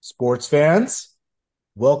Sports fans,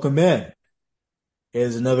 welcome in. It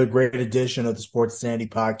is another great edition of the Sports Sanity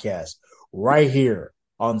podcast right here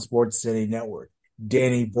on Sports Sanity Network.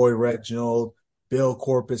 Danny Boy Reginald, Bill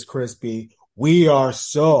Corpus Crispy. We are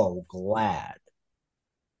so glad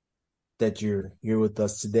that you're here with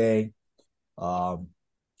us today. Um,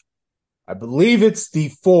 I believe it's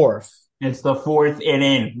the It's the fourth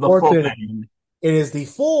inning, the fourth full inning. inning. It is the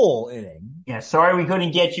full inning. Yeah, sorry we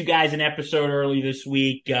couldn't get you guys an episode early this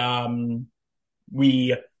week.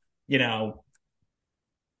 We, you know,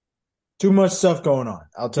 Too much stuff going on.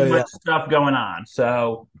 I'll too tell you much that. stuff going on.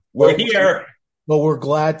 So we're But here. but we're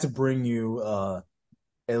glad to bring you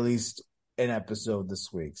at least an episode this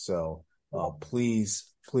week. So please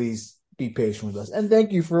be patient with us. And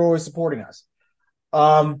thank you for always supporting us.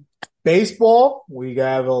 Um, Baseball, we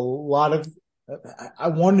have a lot of I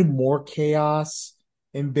wanted more chaos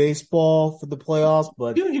in baseball for the playoffs,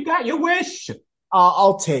 but Dude, you got your wish.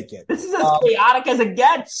 I'll take it. This is as chaotic as it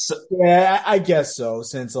gets. Yeah, I guess so,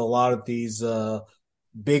 since a lot of these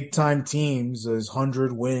big time teams, those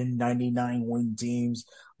 100 win, 99 win teams,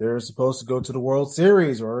 they're supposed to go to the World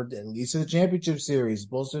Series or at least to the championship series. It's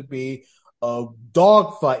supposed to be a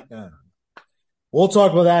dogfight. No, no, no. We'll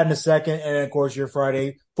talk about that in a second. And of course, your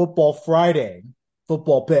Friday,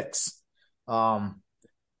 football picks. Um,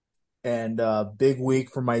 and big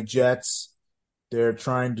week for my Jets. They're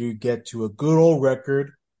trying to get to a good old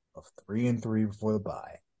record of 3-3 before the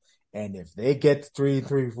bye. And if they get to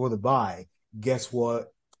 3-3 before the bye, guess what?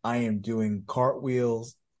 I am doing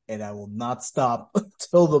cartwheels and I will not stop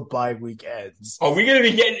until the bye week ends. Are we gonna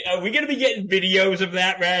be getting videos of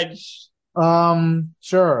that, Reg?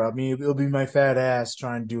 Sure. I mean, it'll be my fat ass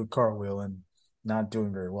trying to do a cartwheel and not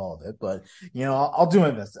doing very well with it, but I'll do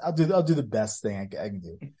my best. I'll do the best thing I can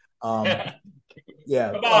do. Um,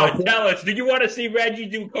 yeah. Come on, tell us. Do you want to see Reggie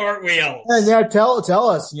do And cartwheels? yeah, tell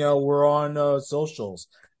us. We're on socials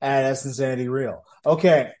at Insanity Real.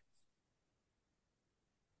 Okay.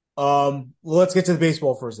 Let's get to the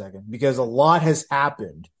baseball for a second because a lot has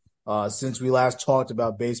happened since we last talked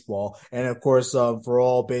about baseball. And of course, for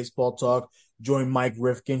all baseball talk, join Mike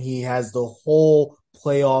Rifkin. He has the whole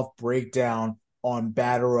playoff breakdown on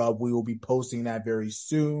Batter Up. We will be posting that very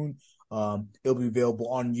soon. It'll be available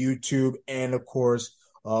on YouTube and of course,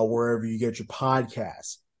 wherever you get your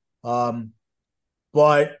podcasts. Um,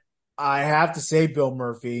 but I have to say, Bill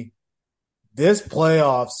Murphy, this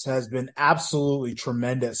playoffs has been absolutely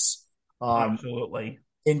tremendous. Absolutely.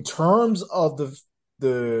 In terms of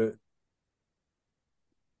the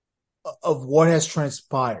of what has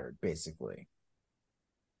transpired, basically.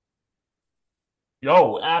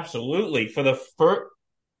 Yo, absolutely. For the first,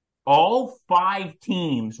 all five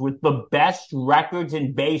teams with the best records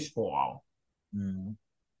in baseball Mm.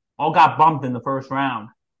 all got bumped in the first round.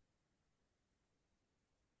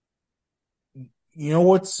 You know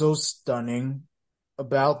what's so stunning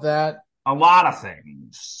about that? A lot of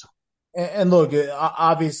things. And look,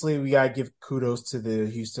 obviously, we gotta give kudos to the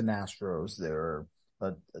Houston Astros. They're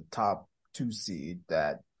a top two seed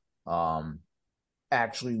that um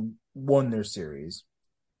actually won their series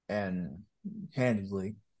and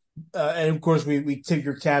handedly. And of course, we tip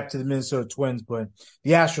your cap to the Minnesota Twins, but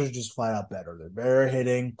the Astros are just flat out better. They're better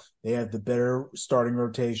hitting. They have the better starting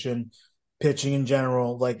rotation, pitching in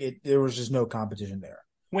general. Like there was just no competition there.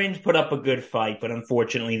 Twins put up a good fight, but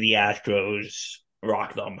unfortunately, the Astros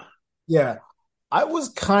rocked them. Yeah, I was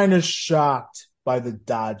kind of shocked by the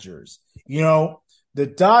Dodgers. The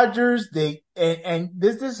Dodgers, and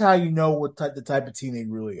this is how you know the type of team they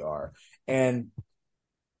really are, and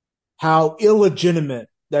how illegitimate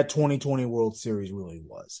that 2020 World Series really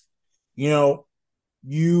was. You know,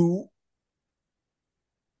 you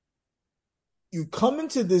you come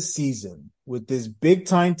into this season with this big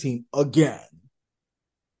time team again,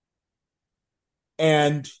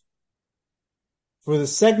 and for the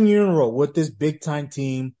second year in a row with this big time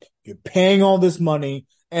team, you're paying all this money.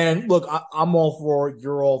 And look, I'm all for it.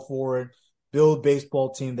 You're all for it. Build a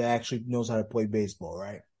baseball team that actually knows how to play baseball,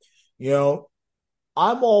 right? You know,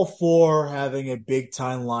 I'm all for having a big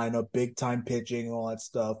time lineup, big time pitching, and all that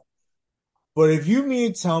stuff. But if you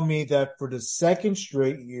mean to tell me that for the second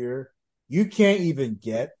straight year, you can't even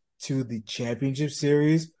get to the championship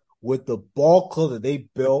series with the ball club that they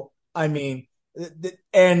built, I mean,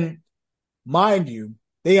 and mind you,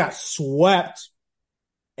 they got swept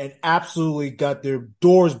and absolutely got their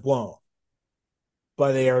doors blown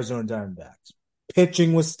by the Arizona Diamondbacks.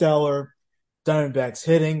 Pitching was stellar. Diamondbacks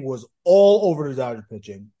hitting was all over the Dodger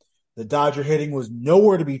pitching. The Dodger hitting was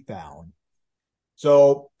nowhere to be found.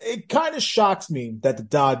 So it kind of shocks me that the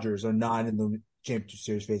Dodgers are not in the championship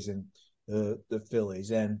series facing the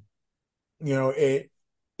Phillies. And, you know,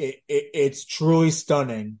 it's truly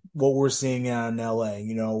stunning what we're seeing out in LA.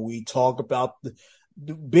 We talk about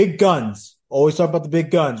the big guns, always talk about the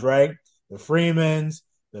big guns, right? The Freemans,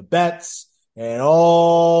 the Betts, and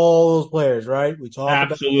all those players, right? We talk about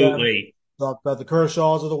them, Absolutely. talk about the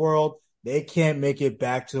Kershaws of the world. They can't make it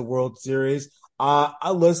back to the World Series.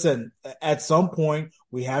 I listen, at some point,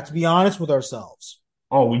 we have to be honest with ourselves.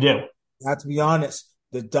 Oh, we do. We have to be honest.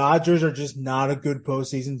 The Dodgers are just not a good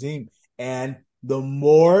postseason team. And the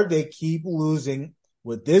more they keep losing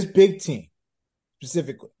with this big team,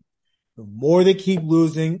 specifically, the more they keep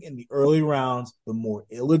losing in the early rounds, the more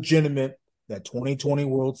illegitimate that 2020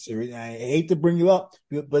 World Series. And I hate to bring you up,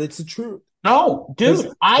 but it's the truth. No,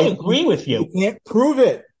 dude, I agree with They you. can't prove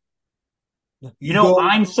it. You You know, go,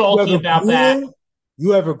 I'm you have salty a about that. grueling,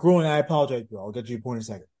 you have a grueling, I apologize, bro. I'll get you a point in a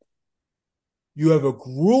second. You have a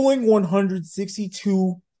grueling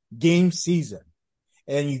 162 game season,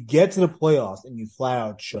 and you get to the playoffs and you flat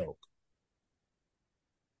out choke.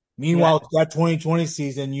 Yeah. Meanwhile, that 2020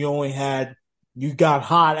 season, you got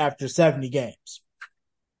hot after 70 games.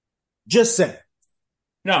 Just saying.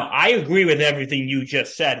 No, I agree with everything you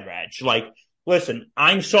just said, Reg. Like, listen,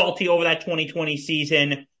 I'm salty over that 2020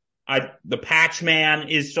 season. The patch man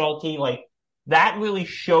is salty. Like, that really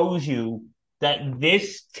shows you that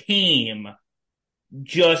this team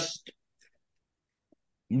just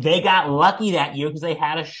they got lucky that year because they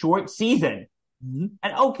had a short season. Mm-hmm.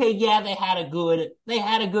 And okay, yeah, they had a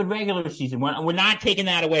good regular season. We're not taking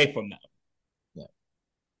that away from them. Yeah.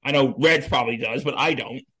 I know Reds probably does, but I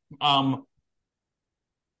don't. Um,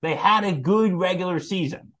 they had a good regular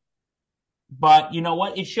season. But you know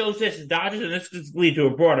what? It shows this Dodgers, and this could lead to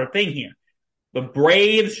a broader thing here. The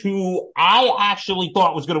Braves, who I actually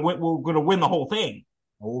thought was going to win, were going to win the whole thing.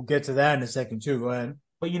 We'll get to that in a second, too. Go ahead.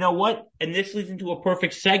 But you know what? And this leads into a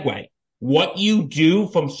perfect segue. What you do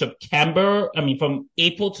from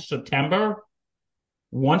April to September,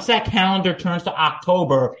 once that calendar turns to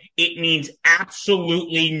October, it means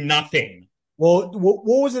absolutely nothing. Well, what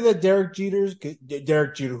was it that Derek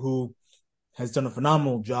Jeter, who has done a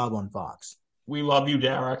phenomenal job on Fox. We love you,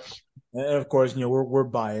 Derek. And of course, we're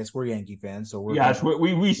biased. We're Yankee fans, so Yes,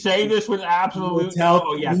 we say this with absolute.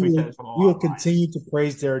 Oh, yes, we say this with a we lot will of bias. continue to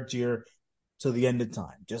praise Derek Jeter till the end of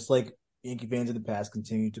time, just like Yankee fans in the past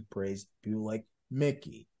continue to praise people like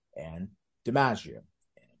Mickey and DiMaggio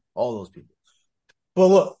and all those people. But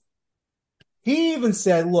look, he even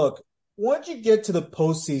said, "Look, once you get to the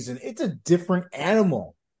postseason, it's a different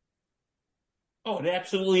animal. Oh, it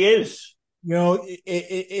absolutely is.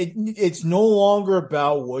 It's no longer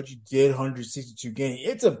about what you did 162 games.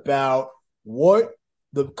 It's about what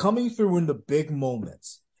the coming through in the big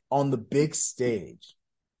moments on the big stage.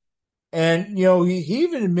 And he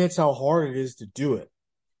even admits how hard it is to do it.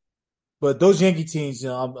 But those Yankee teams,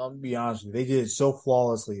 I'll be honest with you, they did it so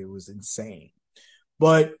flawlessly, it was insane.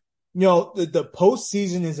 But the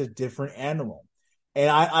postseason is a different animal. And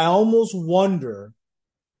I almost wonder,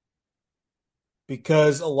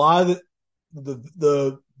 because a lot of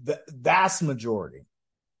the vast majority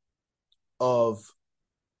of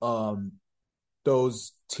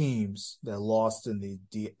those teams that lost in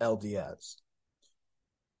the LDS,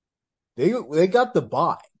 they got the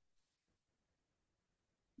bye.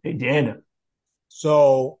 They did.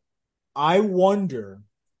 So I wonder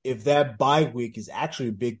if that bye week is actually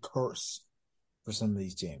a big curse for some of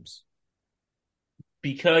these teams.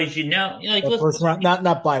 Because like First round,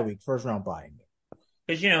 not bye week, first round bye.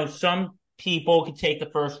 because some people could take the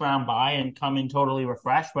first round bye and come in totally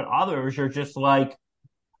refreshed, but others are just like,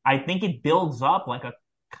 I think it builds up like a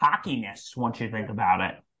cockiness once you think about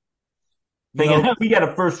it. Thinking, we got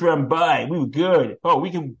a first round bye, we were good. Oh, we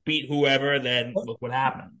can beat whoever. Then look what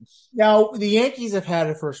happens. Now the Yankees have had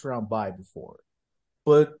a first round bye before,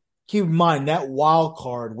 but keep in mind that wild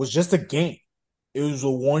card was just a game. It was a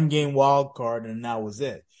 1-game wild card, and that was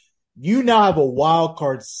it. You now have a wild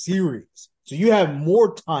card series, so you have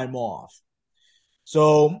more time off.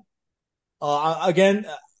 So, again,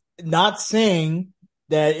 not saying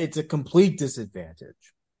that it's a complete disadvantage,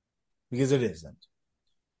 because it isn't.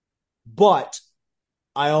 But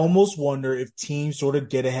I almost wonder if teams sort of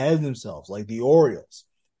get ahead of themselves, like the Orioles.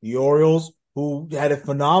 The Orioles, who had a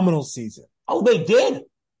phenomenal season. Oh, they did.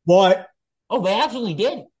 But they absolutely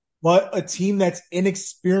did. But a team that's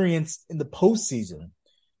inexperienced in the postseason,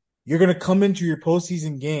 you're going to come into your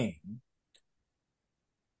postseason game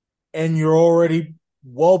and you're already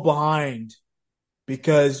well behind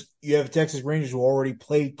because you have Texas Rangers who already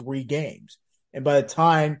played 3 games. And by the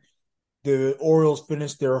time the Orioles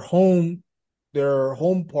finish their home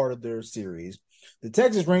part of their series, the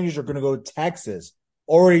Texas Rangers are going to go to Texas,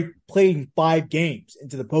 already playing 5 games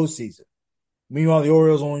into the postseason. Meanwhile, the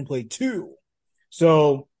Orioles only played 2.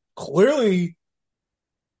 So clearly,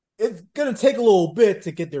 it's going to take a little bit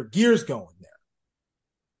to get their gears going there.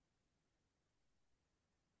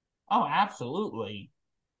 Oh, absolutely.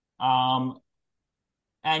 Um,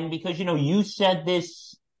 and because you said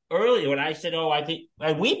this earlier when I said, "Oh, I think,"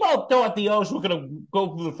 and we both thought the O's were going to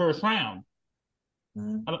go through the first round.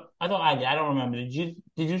 Mm-hmm. I thought I don't remember. Did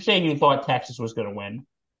you say you thought Texas was going to win?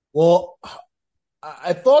 Well,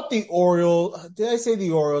 I thought the Orioles. Did I say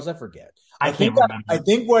the Orioles? I forget. I can't I remember.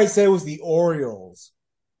 think what I said was the Orioles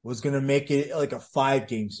was going to make it like a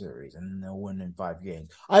 5-game series, and they'll win in 5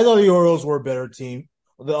 games. I thought the Orioles were a better team.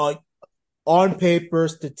 On paper,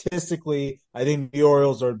 statistically, I think the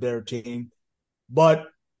Orioles are a better team. But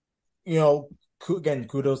you know, again,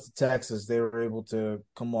 kudos to Texas. They were able to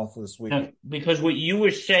come off with a sweep. Because what you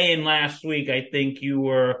were saying last week, I think you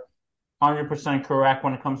were 100% correct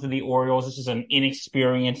when it comes to the Orioles. This is an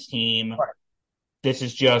inexperienced team. Right. This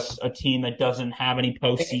is just a team that doesn't have any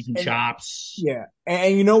postseason And chops. yeah,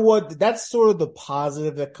 and you know what? That's sort of the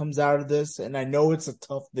positive that comes out of this. And I know it's a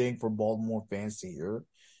tough thing for Baltimore fans to hear,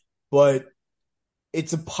 but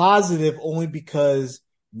it's a positive only because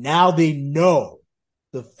now they know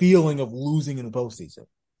the feeling of losing in the postseason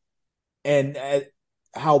and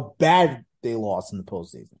how bad they lost in the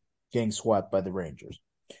postseason, getting swept by the Rangers.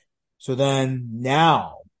 So then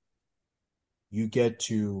now you get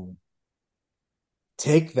to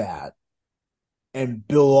take that and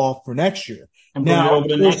build off for next year. And bring it Now, over of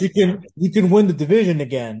the course, next year. you can win the division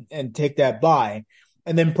again and take that bye,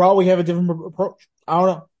 and then probably have a different approach. I don't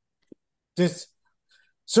know, just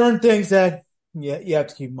certain things that you have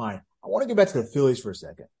to keep in mind. I want to get back to the Phillies for a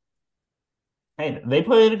second. Hey, they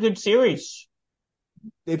played a good series.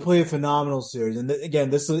 They play a phenomenal series, and again,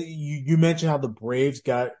 this is you mentioned how the Braves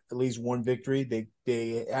got at least one victory.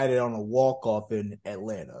 They had it on a walk off in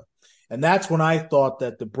Atlanta, and that's when I thought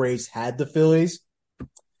that the Braves had the Phillies.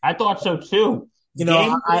 I thought so too. You know, Game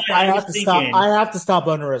one, I I was have to stop. thinking, I have to stop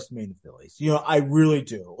underestimating the Phillies. You know, I really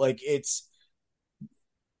do. Like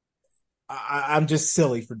I'm just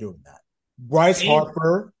silly for doing that. Bryce game,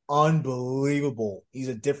 Harper, unbelievable. He's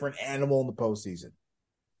a different animal in the postseason.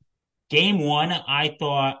 game one, I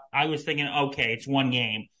was thinking, okay, it's one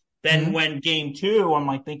game. Then Mm-hmm. when game two, I'm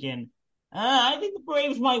like thinking, I think the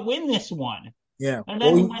Braves might win this one. Yeah. And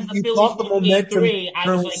Well, then when the you Phillies thought the won game momentum three, I was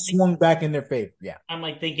currently like, swung back in their favor. Yeah. I'm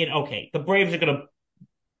like thinking, okay, the Braves are gonna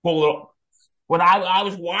pull it. When I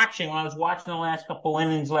was watching the last couple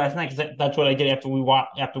innings last night, because that's what I did after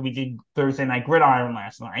we did Thursday Night Gridiron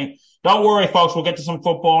last night. Don't worry, folks, we'll get to some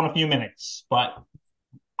football in a few minutes. But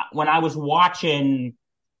when I was watching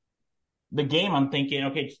the game, I'm thinking,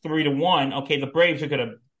 okay, it's 3-1. Okay, the Braves are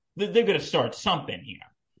they're gonna start something here.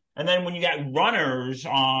 And then when you got runners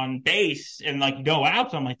on base and like go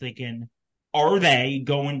out, I'm like thinking, are they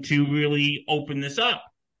going to really open this up?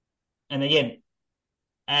 And again,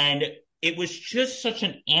 and it was just such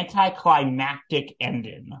an anticlimactic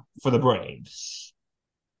ending for the Braves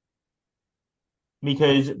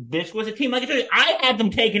because this was a team, like I said, I had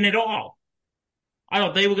them taking it all. I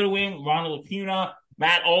thought they were going to win. Ronald Acuna,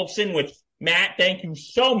 Matt Olson, which Matt, thank you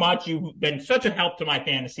so much. You've been such a help to my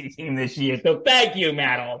fantasy team this year. So thank you,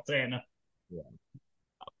 Matt Olson. Yeah.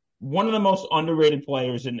 One of the most underrated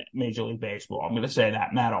players in Major League Baseball. I'm going to say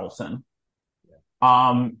that, Matt Olson.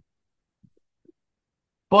 Yeah.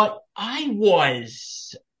 But I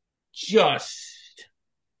was just,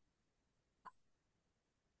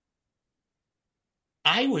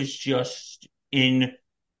 I was just in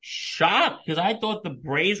shock because I thought the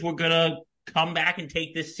Braves were going to come back and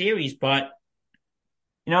take this series. But,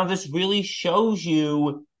 this really shows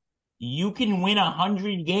you can win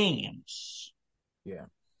 100 games. Yeah.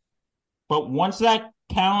 But once that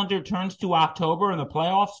calendar turns to October and the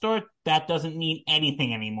playoffs start, that doesn't mean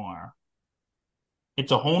anything anymore.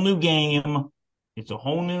 It's a whole new game. It's a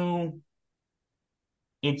whole new.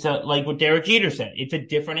 Like what Derek Jeter said, it's a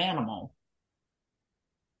different animal.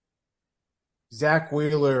 Zach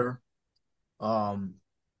Wheeler, in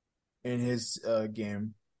his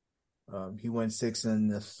game, he went 6 in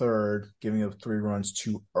the third, giving up 3 runs,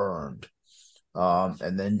 2 earned.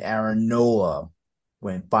 And then Aaron Nola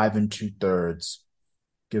went 5 2/3,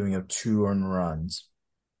 giving up 2 earned runs.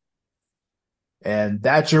 And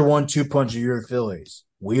that's your 1-2 punch of your Phillies,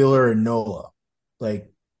 Wheeler and Nola,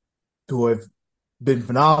 like who have been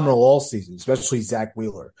phenomenal all season, especially Zach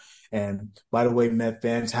Wheeler. And by the way, Met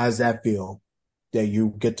fans, how's that feel that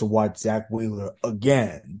you get to watch Zach Wheeler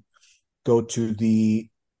again go to the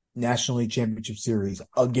National League Championship Series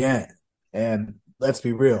again? And let's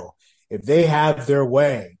be real, if they have their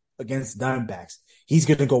way against the Diamondbacks, he's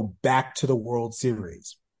going to go back to the World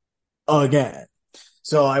Series again.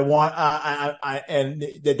 So I want, and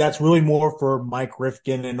that's really more for Mike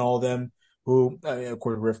Rifkin and all them who, of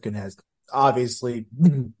course, Rifkin has obviously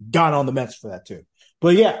gone on the Mets for that too.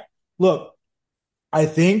 But yeah, look, I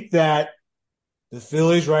think that the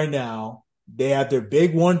Phillies right now, they have their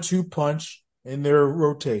big 1-2 punch in their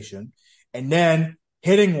rotation. And then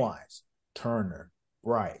hitting wise, Turner,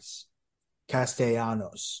 Bryce,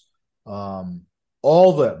 Castellanos, all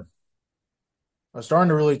of them are starting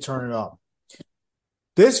to really turn it up.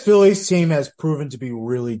 This Phillies team has proven to be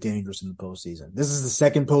really dangerous in the postseason. This is the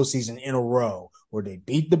second postseason in a row where they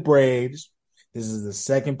beat the Braves. This is the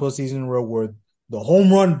second postseason in a row where the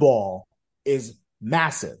home run ball is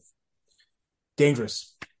massive.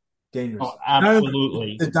 Dangerous. Dangerous. Oh,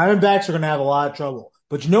 absolutely. The Diamondbacks are going to have a lot of trouble.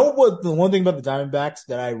 But you know what? The one thing about the Diamondbacks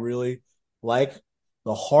that I really like?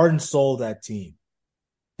 The heart and soul of that team.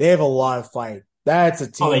 They have a lot of fight. That's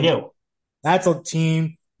a team. Oh, they do. That's a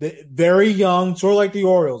team that very young, sort of like the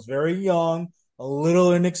Orioles, very young, a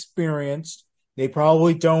little inexperienced. They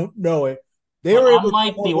probably don't know it. They But were able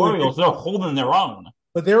unlike the Orioles, they're holding their own.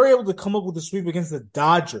 but they were able to come up with a sweep against the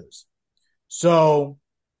Dodgers. So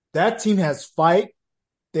that team has fight.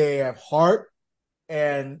 They have heart,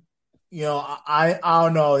 and I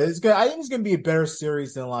don't know. It's good. I think it's going to be a better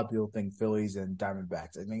series than a lot of people think. Phillies and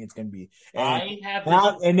Diamondbacks. I think it's going to be.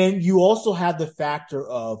 And then you also have the factor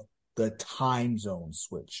of the time zone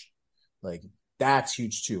switch. Like that's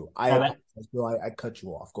huge too. I cut you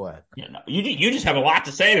off. Go ahead. Yeah, no, you just have a lot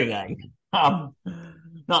to say today. No,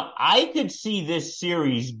 I could see this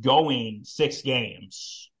series going 6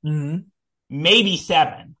 games, maybe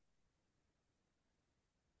 7.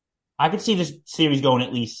 I could see this series going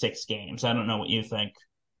at least 6 games. I don't know what you think.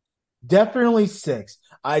 Definitely 6.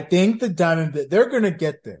 I think the Diamondbacks, they're going to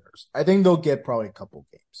get theirs. I think they'll get probably a couple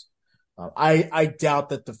games. I doubt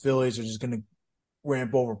that the Phillies are just going to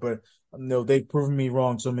ramp over, but no, they've proven me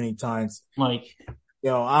wrong so many times. Like, I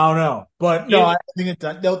don't know, but no, I think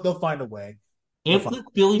they'll find a way. If the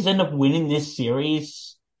Phillies end up winning this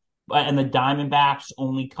series, and the Diamondbacks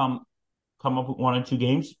only come up with 1 or 2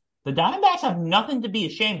 games, the Diamondbacks have nothing to be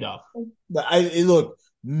ashamed of. Look,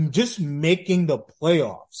 just making the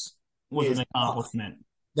playoffs was an accomplishment.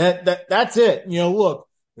 That's it. Look,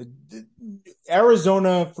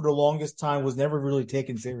 Arizona for the longest time was never really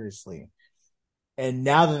taken seriously. And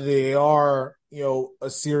now that they are, a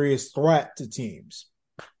serious threat to teams,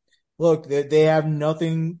 look, they have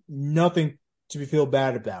nothing to feel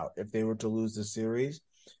bad about if they were to lose the series.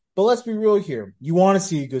 But let's be real here. You want to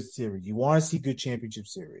see a good series. You want to see good championship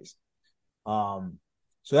series. So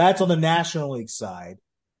that's on the National League side.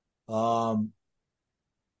 Then on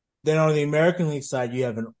the American League side, you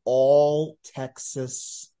have an all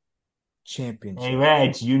Texas championship. Hey,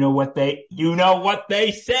 Reg, you know what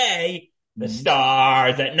they say. The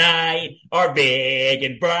stars at night are big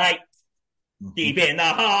and bright, deep in the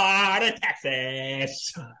heart of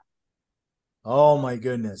Texas. Oh my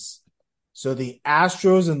goodness. So the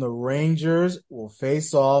Astros and the Rangers will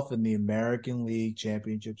face off in the American League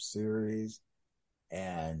Championship Series.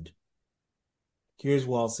 And here's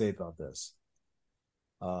what I'll say about this.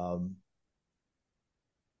 Can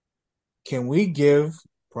we give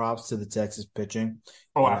props to the Texas pitching?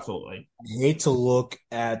 Oh, absolutely. I hate to look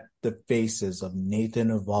at the faces of Nathan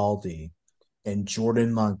Eovaldi and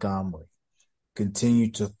Jordan Montgomery continue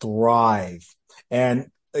to thrive. And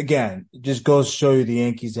again, it just goes to show you the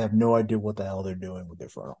Yankees have no idea what the hell they're doing with their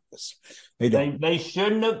front office. They don't. They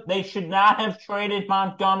should not have traded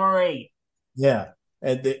Montgomery. Yeah.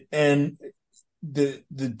 And the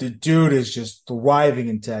dude is just thriving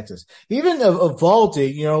in Texas. Even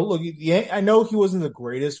Eovaldi, look, I know he wasn't the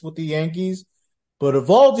greatest with the Yankees, but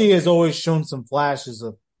Eovaldi has always shown some flashes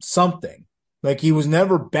of something. Like he was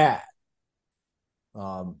never bad. He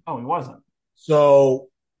wasn't. So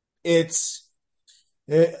I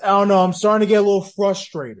don't know. I'm starting to get a little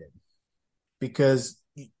frustrated because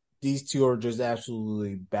these two are just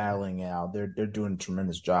absolutely battling out. They're doing a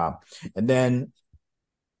tremendous job. And then,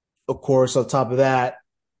 of course, on top of that,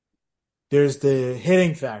 there's the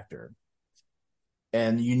hitting factor.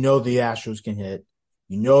 And the Astros can hit.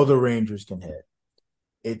 The Rangers can hit.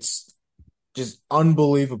 It's just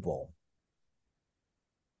unbelievable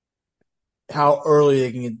how early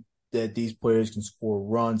they can get that these players can score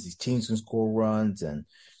runs, these teams can score runs and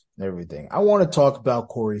everything. I want to talk about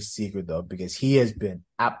Corey Seager, though, because he has been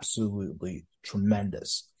absolutely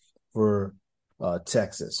tremendous for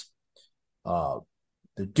Texas.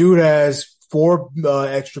 The dude has 4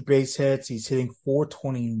 extra base hits. He's hitting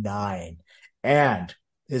 .429, and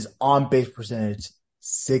his on-base percentage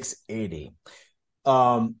 .680.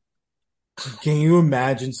 Can you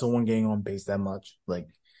imagine someone getting on base that much? Like,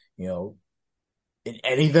 you know, in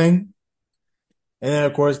anything. And then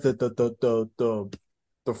of course the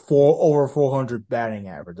four over 400 batting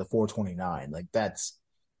average, the 429, like that's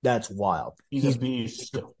wild. He's a He's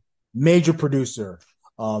beast. major producer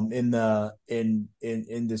in the in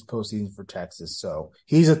this postseason for Texas. So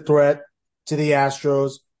he's a threat to the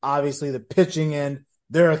Astros. Obviously, the pitching end,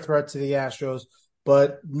 they're a threat to the Astros.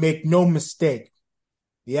 But make no mistake,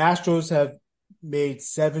 the Astros have made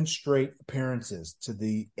 7 straight appearances to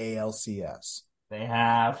the ALCS. They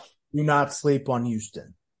have Do not sleep on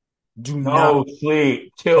Houston. Do not. no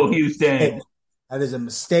sleep till Houston. That is a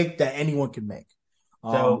mistake that anyone can make.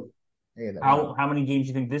 So Hey, that how many games do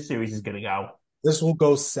you think this series is going to go? this will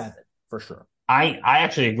go 7 for sure. I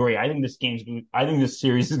actually agree. I think this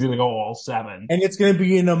series is going to go all 7. And it's going to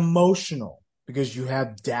be an emotional because you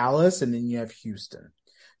have Dallas and then you have Houston.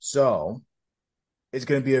 So it's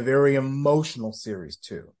going to be a very emotional series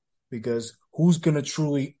too, because who's going to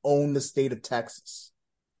truly own the state of Texas?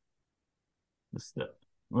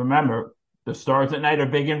 Remember, the stars at night are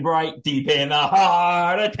big and bright, deep in the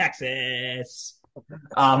heart of Texas.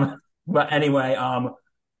 But anyway,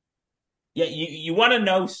 yeah, you want to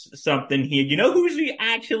know something here? You know who's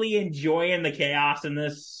actually enjoying the chaos in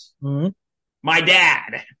this? Mm-hmm. My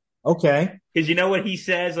dad. Okay. Because you know what he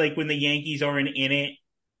says, like when the Yankees aren't in it,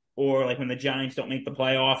 or like when the Giants don't make the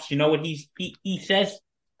playoffs. You know what he says?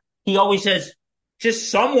 He always says, "Just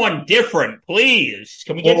someone different, please.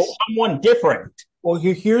 Can we get someone different?" Well,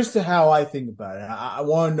 here's to how I think about it. I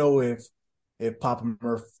want to know if Papa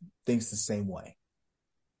Murph thinks the same way.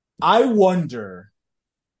 I wonder,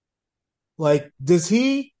 like, does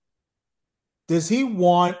he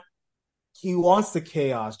want he wants the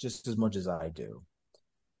chaos just as much as I do.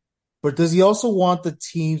 But does he also want the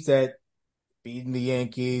teams that beating the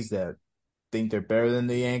Yankees, that think they're better than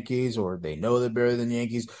the Yankees, or they know they're better than the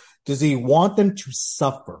Yankees? Does he want them to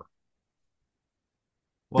suffer?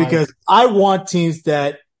 Because I want teams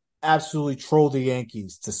that absolutely troll the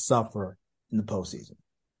Yankees to suffer in the postseason.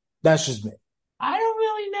 That's just me. I don't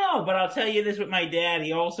really know, but I'll tell you this with my dad.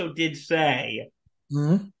 He also did say,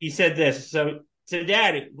 he said this. So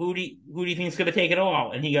Dad, who do you think is going to take it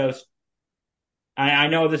all? And he goes, I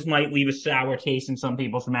know this might leave a sour taste in some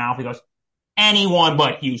people's mouth. He goes, anyone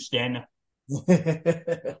but Houston.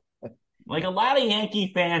 Like a lot of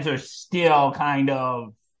Yankee fans are still kind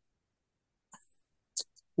of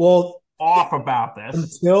off about this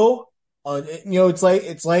until it's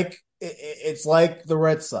like the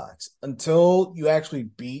Red Sox. Until you actually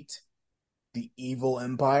beat the evil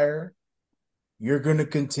empire, you're going to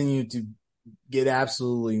continue to get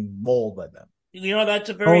absolutely mauled by them. You know, that's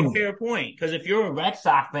a very fair point, because if you're a Red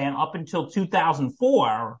Sox fan up until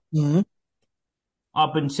 2004,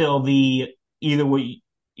 up until it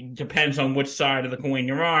depends on which side of the coin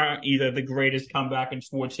you are, either the greatest comeback in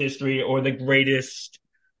sports history or the greatest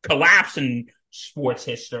collapse in sports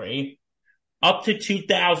history. Up to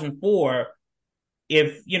 2004,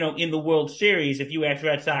 if, in the World Series, if you ask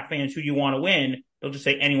Red Sox fans who you want to win, they'll just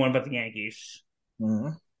say anyone but the Yankees.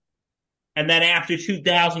 Mm-hmm. And then after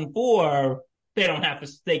 2004,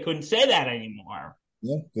 they couldn't say that anymore.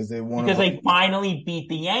 Yeah, because they finally beat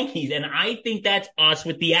the Yankees. And I think that's us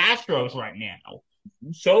with the Astros right now.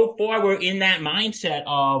 So far, we're in that mindset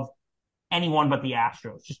of anyone but the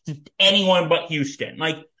Astros, just anyone but Houston.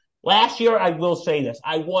 Like last year, I will say this: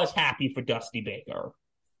 I was happy for Dusty Baker.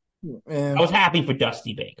 I was happy for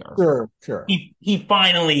Dusty Baker. Sure. He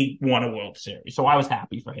finally won a World Series, so I was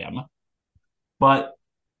happy for him. But,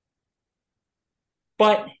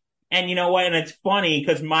 and you know what? And it's funny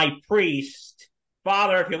because my priest,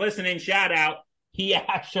 Father, if you're listening, shout out. He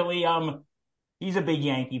actually, he's a big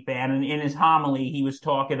Yankee fan, and in his homily, he was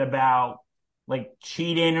talking about like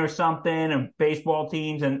cheating or something and baseball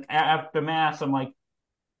teams. And after Mass, I'm like,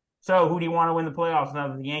 so who do you want to win the playoffs now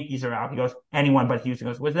that the Yankees are out? He goes, anyone but Houston.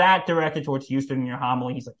 He goes, was that directed towards Houston in your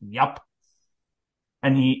homily? He's like, yup.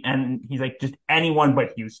 And he's like, just anyone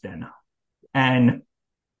but Houston. And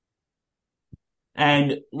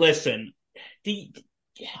listen,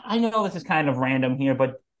 I know this is kind of random here,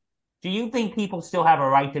 but do you think people still have a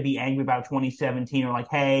right to be angry about 2017 or like,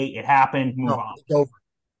 hey, it happened, move on? It's over.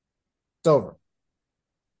 It's over.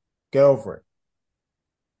 Get over it.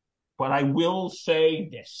 But I will say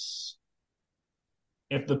this.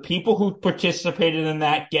 If the people who participated in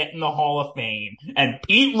that get in the Hall of Fame and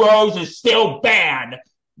Pete Rose is still banned,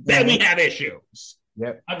 then we have issues.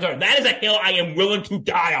 Yep. I'm sorry. That is a hill I am willing to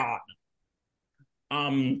die on.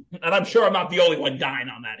 And I'm sure I'm not the only one dying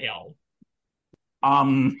on that hill.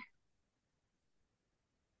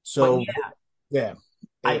 So, yeah.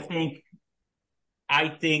 I think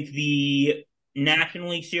the National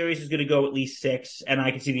League Series is going to go at least 6, and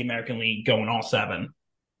I can see the American League going all 7.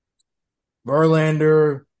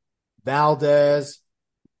 Verlander, Valdez,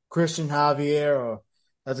 Christian Javier.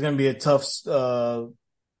 That's going to be a tough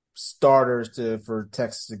starters for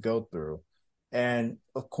Texas to go through. And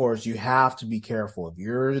of course, you have to be careful. If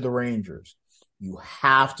you're the Rangers, you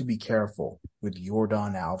have to be careful with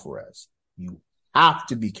Yordan Alvarez. You have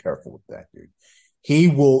to be careful with that dude. He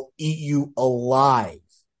will eat you alive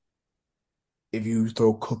if you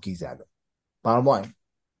throw cookies at him. Bottom line.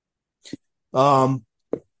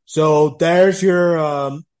 So there's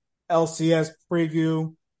your LCS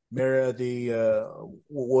preview.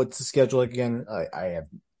 What's the schedule like again? I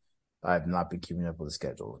have not been keeping up with the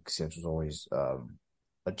schedule. The schedule's always a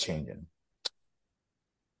changing.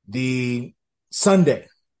 The Sunday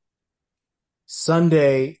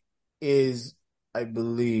is, I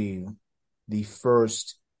believe, the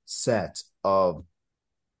first set of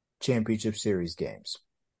championship series games.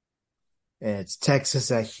 And it's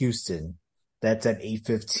Texas at Houston. That's at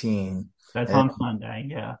 8:15. That's on Sunday,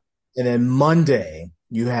 yeah. And then Monday,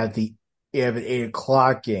 you have an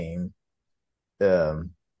 8:00 game,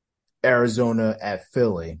 Arizona at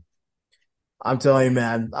Philly. I'm telling you,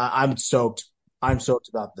 man, I'm stoked. I'm stoked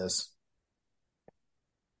about this.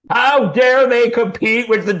 How dare they compete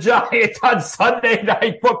with the Giants on Sunday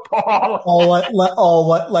Night Football?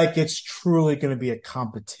 Like it's truly going to be a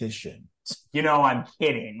competition. You know, I'm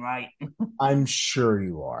kidding, right? I'm sure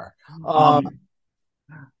you are.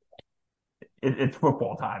 It's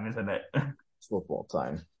football time, isn't it? It's football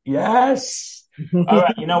time. Yes. All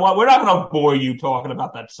right. You know what? We're not going to bore you talking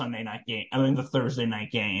about that Sunday night game. I mean, the Thursday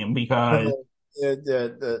night game because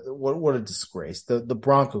what a disgrace. The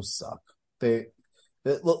Broncos suck.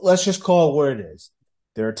 Let's just call it what it is.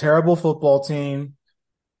 They're a terrible football team.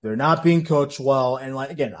 They're not being coached well. And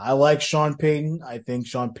I like Sean Payton. I think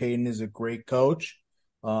Sean Payton is a great coach.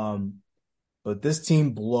 But this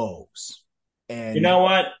team blows. And you know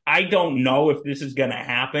what? I don't know if this is going to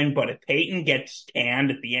happen, but if Peyton gets canned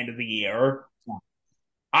at the end of the year,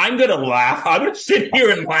 I'm going to laugh. I'm going to sit here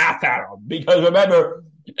and laugh at him because remember,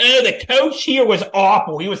 the coach here was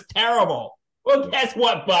awful. He was terrible. Well, guess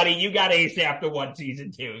what, buddy? You got ace after one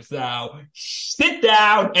season too. So sit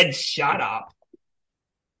down and shut up.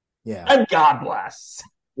 Yeah. And God bless.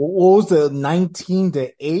 What was the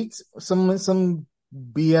 19-8? Some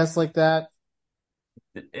BS like that.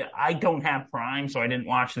 I don't have Prime, so I didn't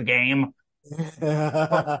watch the game.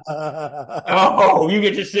 Oh, you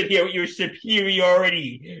get to sit here with your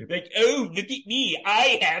superiority. Like, oh, look at me.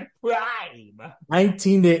 I have Prime.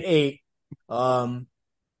 19-8.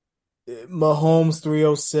 Mahomes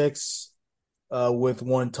 306 with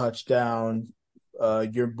one touchdown.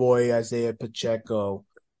 Your boy Isaiah Pacheco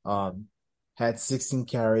had 16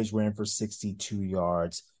 carries, ran for 62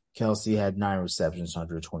 yards. Kelsey had 9 receptions,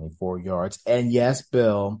 124 yards. And yes,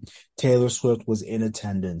 Bill, Taylor Swift was in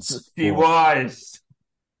attendance. She was.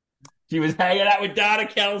 She was hanging out with Donna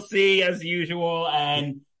Kelsey as usual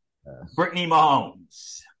and Brittany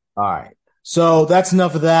Mahomes. All right. So that's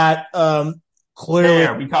enough of that.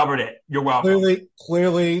 Clearly, we covered it. You're welcome.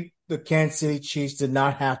 Clearly, the Kansas City Chiefs did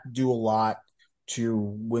not have to do a lot to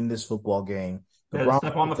win this football game.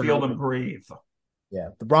 Step on the field and breathe. Yeah,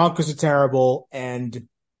 the Broncos are terrible, and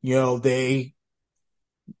they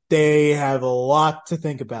have a lot to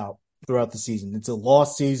think about throughout the season. It's a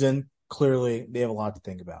lost season. Clearly, they have a lot to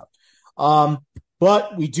think about.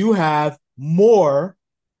 But we do have more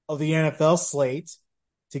of the NFL slate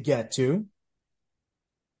to get to.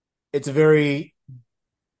 It's a very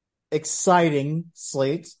exciting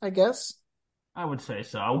slate, I guess. I would say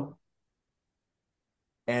so.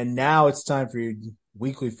 And now it's time for your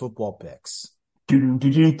weekly football picks. Doom. We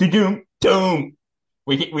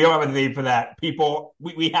don't have a name for that. People,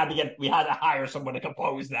 we had to hire someone to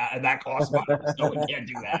compose that, and that costs money, so we can't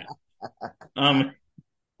do that.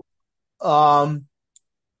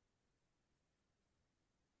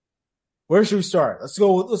 Where should we start? Let's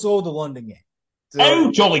go with the London game.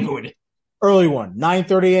 So, jolly good. Early one,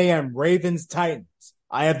 9:30 a.m. Ravens Titans.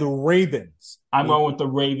 I have the Ravens. I'm going with the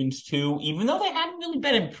Ravens too, even though they haven't really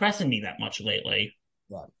been impressing me that much lately.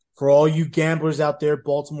 Yeah. For all you gamblers out there,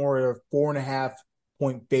 Baltimore are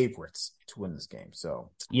 4.5-point favorites to win this game.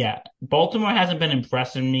 So yeah, Baltimore hasn't been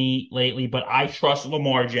impressing me lately, but I trust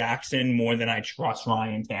Lamar Jackson more than I trust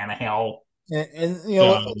Ryan Tannehill. And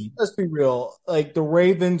let's be real. Like the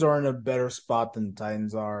Ravens are in a better spot than the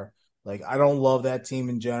Titans are. Like I don't love that team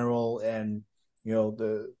in general, and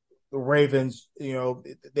the Ravens,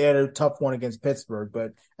 they had a tough one against Pittsburgh,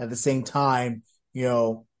 but at the same time,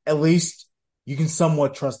 at least you can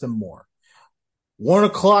somewhat trust them more.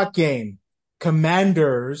 1:00 game,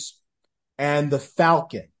 Commanders and the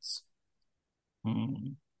Falcons.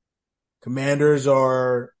 Hmm. Commanders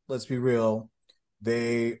are, let's be real,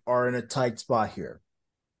 they are in a tight spot here.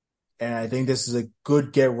 And I think this is a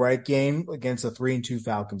good get right game against a 3-2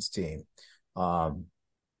 Falcons team. Um,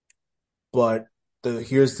 but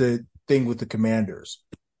here's the thing with the Commanders.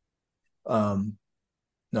 Um,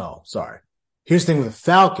 no, sorry. Here's the thing with the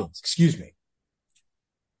Falcons. Excuse me.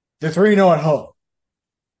 They're 3-0 at home.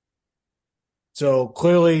 So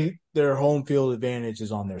clearly their home field advantage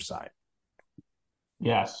is on their side.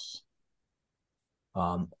 Yes.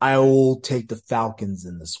 I will take the Falcons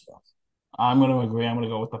in this one. I'm going to agree. I'm going to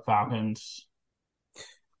go with the Falcons.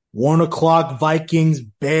 1:00 Vikings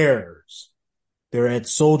Bears. They're at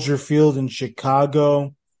Soldier Field in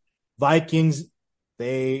Chicago. Vikings,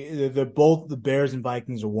 they're both the Bears and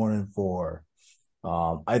Vikings are 1-4.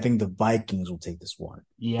 I think the Vikings will take this one.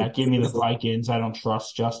 Yeah, give me the Vikings. I don't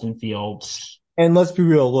trust Justin Fields. And let's be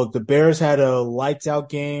real. Look, the Bears had a lights out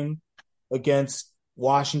game against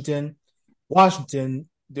Washington. Washington,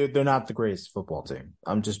 they're not the greatest football team.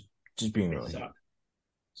 I'm just being real.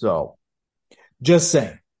 So, just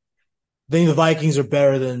saying. I think the Vikings are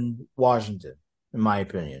better than Washington, in my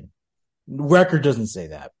opinion. Record doesn't say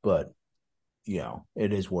that, but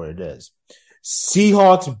it is what it is.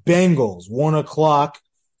 Seahawks Bengals 1:00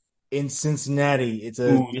 in Cincinnati. It's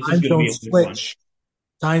a time zone switch.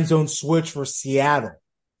 Time zone switch for Seattle,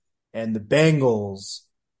 and the Bengals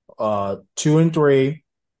 2-3.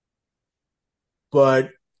 But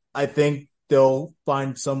I think they'll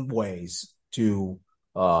find some ways to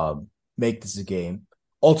make this a game.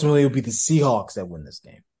 Ultimately, it'll be the Seahawks that win this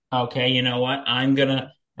game. Okay, you know what? And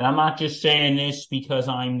I'm not just saying this because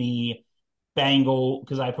I'm the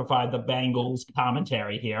because I provide the Bengals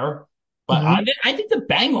commentary here, but I think the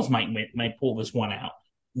Bengals might pull this one out.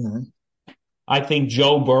 Mm-hmm. I think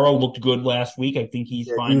Joe Burrow looked good last week. I think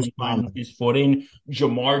he's finally finding his footing.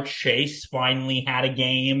 Jamar Chase finally had a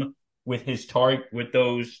game with with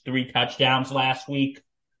those 3 touchdowns last week.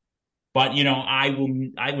 But I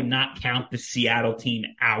would not count the Seattle team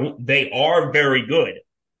out. They are very good.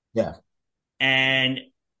 Yeah. And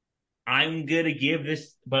I'm gonna give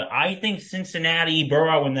this, but I think Cincinnati,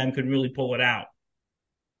 Burrow, and them could really pull it out.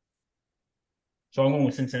 So I'm going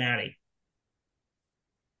with Cincinnati.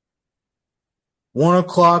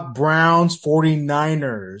 1:00 Browns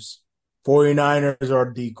 49ers. 49ers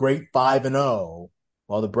are the great 5-0,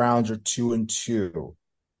 while the Browns are 2-2.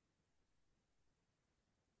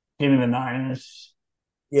 Give me the Niners.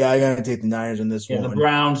 Yeah, I gotta take the Niners in this one. The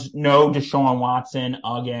Browns, no Deshaun Watson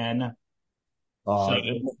again.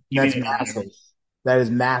 That's massive. That is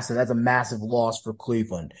massive. That's a massive loss for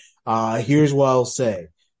Cleveland. Here's what I'll say.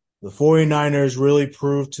 The 49ers really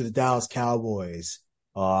proved to the Dallas Cowboys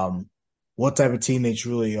what type of team they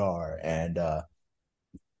truly are, and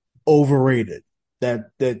overrated. That's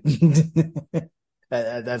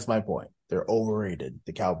my point. They're overrated,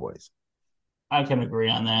 the Cowboys. I can agree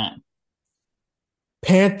on that.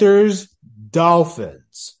 Panthers,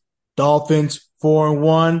 Dolphins. Dolphins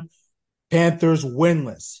 4-1. Panthers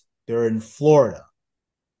winless. They're in Florida.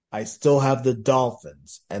 I still have the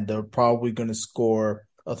Dolphins, and they're probably going to score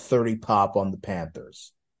a 30 pop on the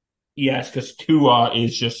Panthers. Yes, because Tua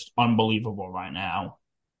is just unbelievable right now.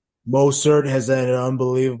 Mostert has had an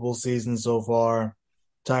unbelievable season so far.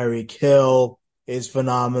 Tyreek Hill is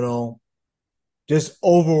phenomenal. Just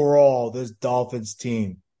overall, this Dolphins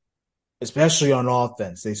team, especially on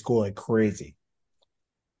offense, they score like crazy.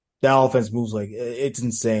 That offense moves like it's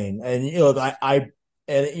insane. And I've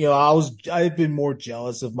been more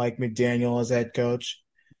jealous of Mike McDaniel as head coach.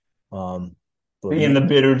 Being the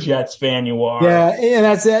bitter Jets fan you are. Yeah, and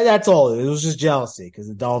that's all. It was just jealousy because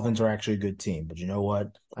the Dolphins are actually a good team. But you know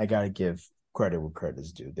what? I got to give credit where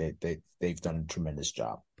credit's due. They've done a tremendous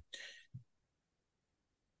job.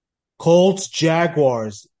 Colts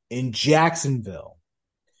Jaguars in Jacksonville.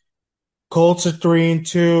 Colts are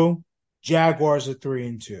 3-2. Jaguars are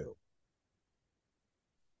 3-2.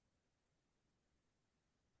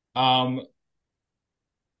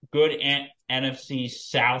 Good NFC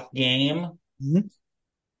South game. Mm-hmm.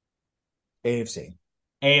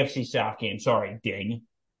 AFC South game. Sorry, ding.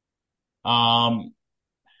 The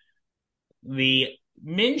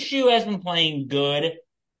Minshew has been playing good.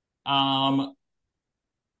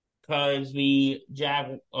 Because the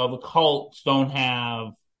Colts don't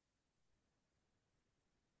have,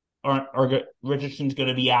 or Richardson's going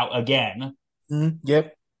to be out again. Mm-hmm.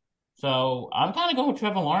 Yep. So I'm kind of going with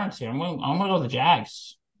Trevor Lawrence here. I'm going to go with the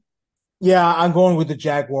Jags. Yeah, I'm going with the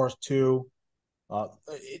Jaguars too.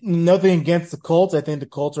 Nothing against the Colts. I think the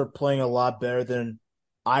Colts are playing a lot better than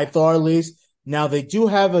I thought, at least. Now they do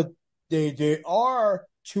have they are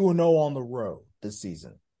 2-0 on the road this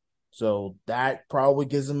season. So that probably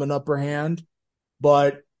gives them an upper hand.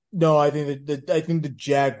 But no, I think the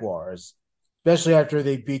Jaguars, especially after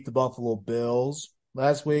they beat the Buffalo Bills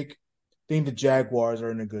last week, I think the Jaguars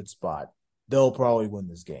are in a good spot. They'll probably win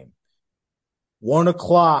this game. 1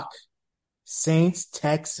 o'clock, Saints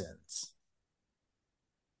Texans.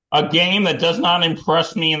 A game that does not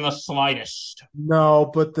impress me in the slightest.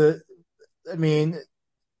 No, but I mean,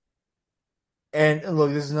 and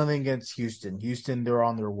look, this is nothing against Houston. Houston, they're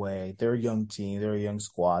on their way. They're a young team. They're a young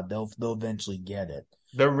squad. They'll eventually get it.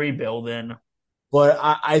 They're rebuilding. But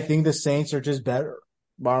I think the Saints are just better.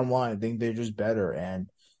 Bottom line, I think they're just better, and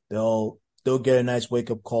they'll get a nice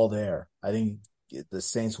wake up call there. I think the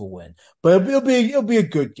Saints will win, but it'll be a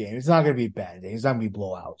good game. It's not going to be a bad game. It's not going to be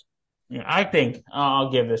blowout. Yeah, I think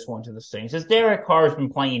I'll give this one to the Saints. As Derek Carr's been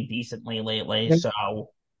playing decently lately, so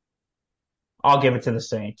I'll give it to the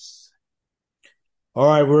Saints. All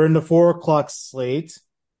right, we're in the 4 o'clock slate.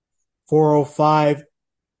 4:05.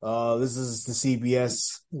 This is the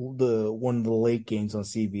CBS, the one of the late games on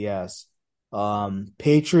CBS.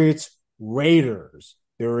 Patriots, Raiders.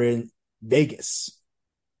 They're in Vegas.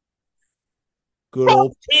 Good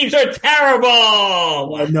old teams are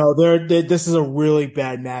terrible. No, this is a really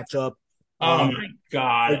bad matchup. Oh my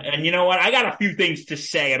God. And you know what? I got a few things to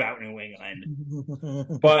say about New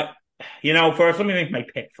England. But, first, let me make my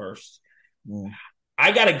pick first.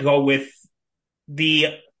 I got to go with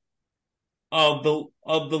of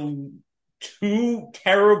the two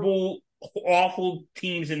terrible, awful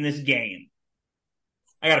teams in this game.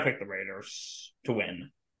 I got to pick the Raiders to win.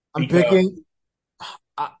 I'm picking.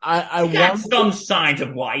 I want some signs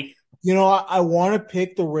of life. I want to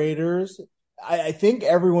pick the Raiders. I think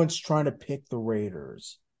everyone's trying to pick the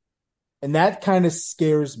Raiders, and that kind of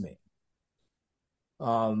scares me.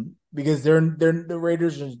 Because the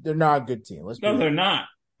Raiders they're not a good team. They're not.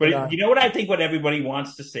 But you know what I think? What everybody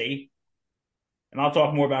wants to see, and I'll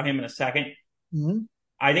talk more about him in a second. Mm-hmm.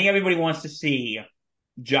 I think everybody wants to see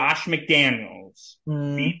Josh McDaniels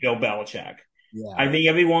beat Bill Belichick. Yeah. I think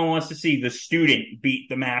everyone wants to see the student beat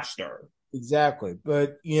the master. Exactly.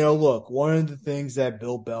 But, look, one of the things that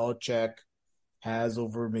Bill Belichick has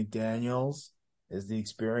over McDaniels is the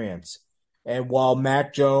experience. And while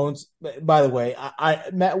Mac Jones, by the way,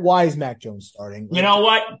 why is Mac Jones starting? You know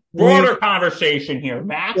what? Broader conversation here.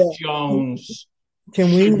 Mac Jones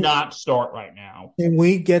should not start right now. Can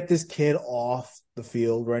we get this kid off the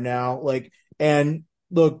field right now? And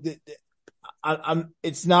look, I'm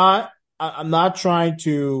not trying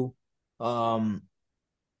to,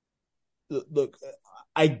 look,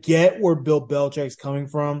 I get where Bill Belichick's coming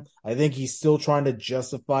from. I think he's still trying to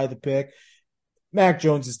justify the pick. Mac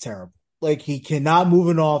Jones is terrible. He cannot move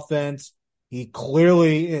an offense. He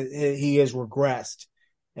has regressed,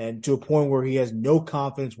 and to a point where he has no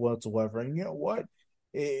confidence whatsoever. And you know what?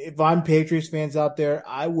 If I'm Patriots fans out there,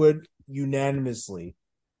 I would unanimously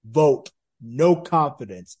vote no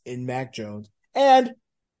confidence in Mac Jones and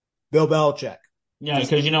Bill Belichick. Yeah,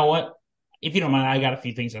 because you know what? If you don't mind, I got a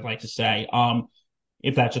few things I'd like to say.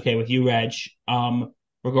 If that's okay with you, Reg,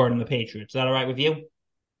 regarding the Patriots. Is that all right with you?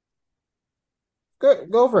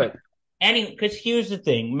 Go for it. Because here's the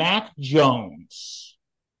thing, Mac Jones,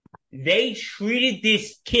 they treated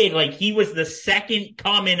this kid like he was the second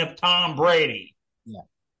coming of Tom Brady. Yeah.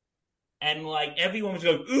 And everyone was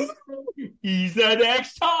going, ooh, he's the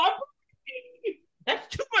next Tom Brady.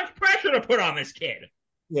 That's too much pressure to put on this kid.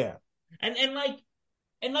 Yeah. And that,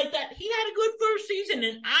 he had a good first season.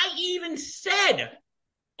 And I even said,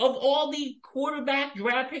 of all the quarterback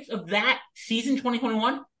draft picks of that season,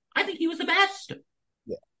 2021, I think he was the best.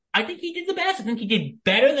 Yeah. I think he did the best. I think he did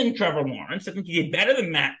better than Trevor Lawrence. I think he did better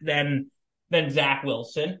than Zach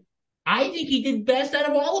Wilson. I think he did best out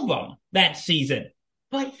of all of them that season.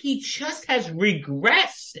 But he just has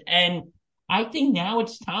regressed. And I think now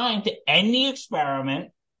it's time to end the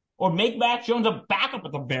experiment or make Mac Jones a backup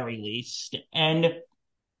at the very least.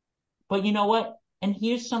 But you know what? And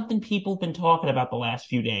here's something people have been talking about the last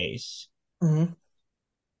few days. Mm-hmm.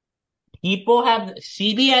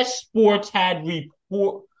 CBS Sports had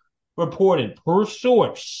reported per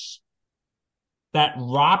source that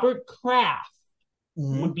Robert Kraft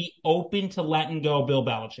would be open to letting go Bill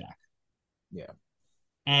Belichick. Yeah.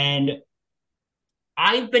 And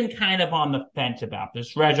I've been kind of on the fence about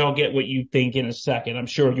this. Reg, I'll get what you think in a second. I'm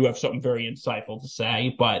sure you have something very insightful to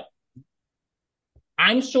say, but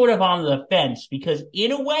I'm sort of on the fence because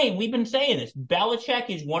in a way, we've been saying this, Belichick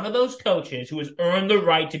is one of those coaches who has earned the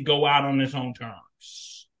right to go out on his own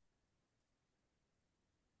terms.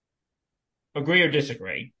 Agree or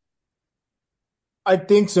disagree? I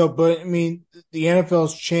think so, but I mean, the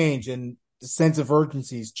NFL's changed, and the sense of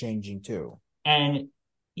urgency is changing too. And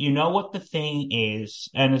you know what the thing is?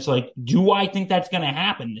 And it's like, do I think that's going to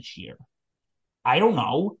happen this year? I don't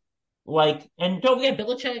know. Like, and don't forget,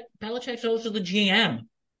 Belichick's also the GM.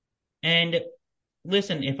 And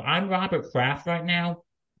listen, if I'm Robert Kraft right now,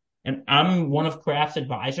 and I'm one of Kraft's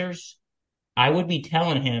advisors, I would be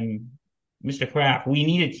telling him, Mr. Kraft, we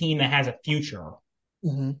need a team that has a future,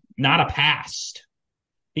 not a past.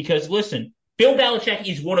 Because listen, Bill Belichick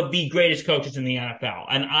is one of the greatest coaches in the NFL,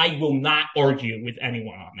 and I will not argue with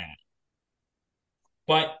anyone on that.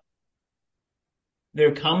 But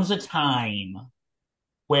there comes a time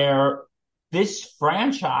where this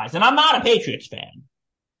franchise, and I'm not a Patriots fan.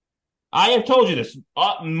 I have told you this.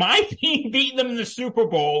 My team beat them in the Super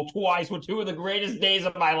Bowl twice were two of the greatest days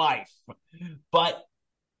of my life. But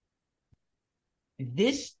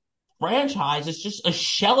this franchise is just a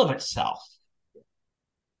shell of itself.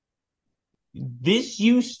 This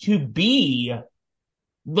used to be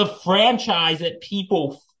the franchise that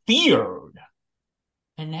people feared.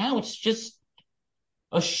 And now it's just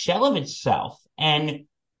a shell of itself. And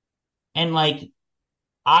like,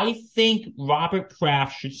 I think Robert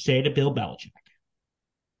Kraft should say to Bill Belichick,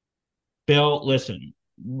 Bill, listen,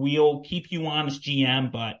 we'll keep you on as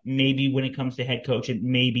GM, but maybe when it comes to head coach,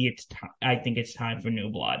 I think it's time for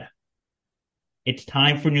new blood. It's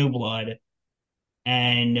time for new blood.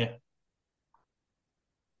 And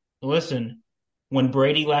listen, when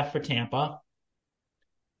Brady left for Tampa,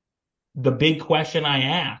 the big question I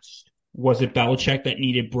asked, was it Belichick that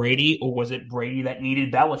needed Brady, or was it Brady that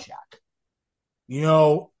needed Belichick? You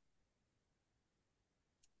know,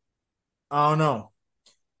 I don't know.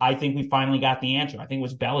 I think we finally got the answer. I think it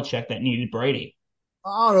was Belichick that needed Brady.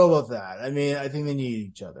 I don't know about that. I mean, I think they need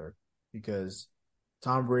each other because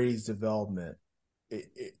Tom Brady's development,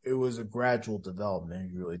 it was a gradual development.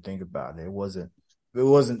 If you really think about it, it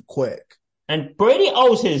wasn't quick. And Brady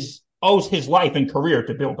owes his life and career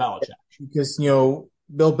to Bill Belichick because Bill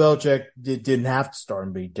Belichick didn't have to start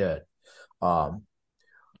him, but he did.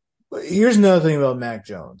 But here's another thing about Mac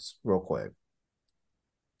Jones, real quick.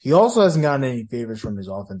 He also hasn't gotten any favors from his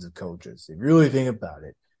offensive coaches. If you really think about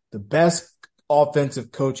it, the best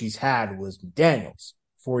offensive coach he's had was McDaniels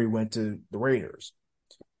before he went to the Raiders.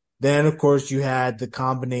 Then, of course, you had the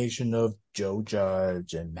combination of Joe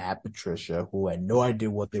Judge and Matt Patricia, who had no idea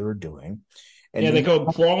what they were doing. And they go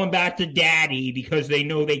crawling back to daddy because they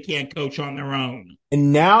know they can't coach on their own.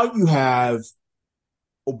 And now you have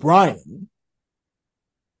O'Brien,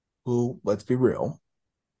 who, let's be real,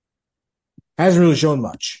 hasn't really shown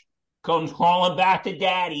much. Comes crawling back to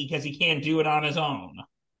daddy because he can't do it on his own.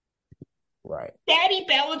 Right. Daddy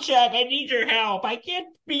Belichick, I need your help. I can't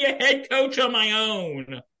be a head coach on my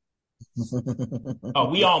own. Oh,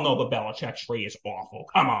 we all know the Belichick tree is awful.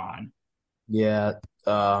 Come on. Yeah,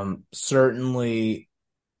 certainly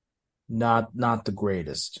not the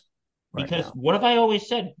greatest. Because what have I always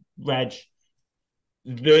said, Reg?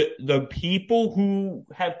 The people who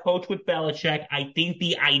have coached with Belichick, I think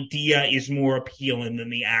the idea is more appealing than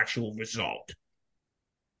the actual result.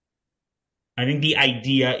 I think the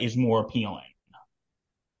idea is more appealing.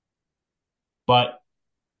 But,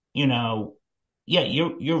 yeah,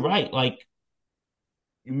 you're right. Like,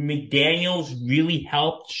 McDaniels really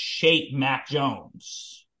helped shape Mac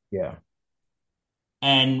Jones. Yeah.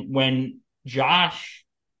 And when Josh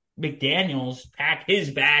McDaniels packed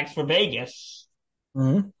his bags for Vegas,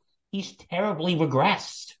 he's terribly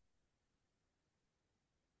regressed.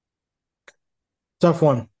 Tough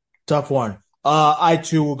one. I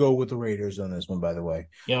too will go with the Raiders on this one, by the way.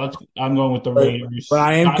 Yeah, I'm going with the Raiders. But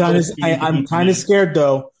I'm kind of scared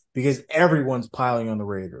though, because everyone's piling on the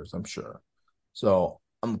Raiders, I'm sure. So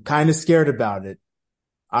I'm kind of scared about it.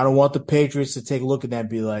 I don't want the Patriots to take a look at that and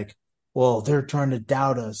be like, well, they're trying to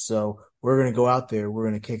doubt us, so we're going to go out there, we're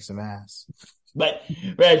going to kick some ass. But,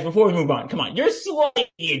 Reg, before we move on, come on. You're slightly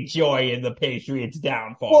enjoying the Patriots'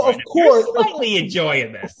 downfall. Well, of course. You're slightly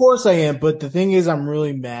enjoying this. Of course I am, but the thing is, I'm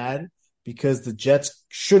really mad because the Jets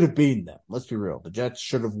should have beaten them. Let's be real. The Jets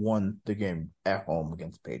should have won the game at home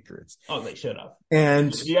against Patriots. Oh, they should have.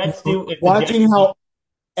 And watching how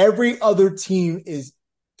every other team is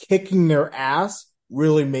kicking their ass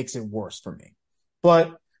really makes it worse for me.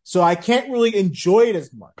 But so I can't really enjoy it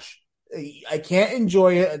as much. I can't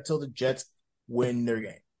enjoy it until the Jets win their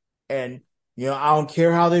game. And, I don't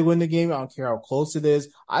care how they win the game. I don't care how close it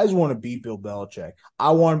is. I just want to beat Bill Belichick.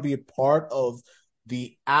 I want to be a part of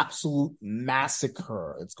the absolute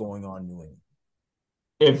massacre that's going on in New England.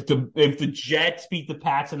 If the Jets beat the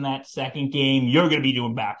Pats in that second game, you're going to be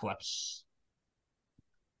doing backflips.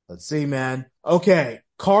 Let's see, man. Okay.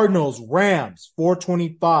 Cardinals, Rams,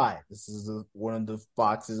 425. This is one of the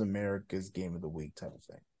Fox's America's Game of the Week type of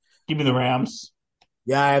thing. Give me the Rams.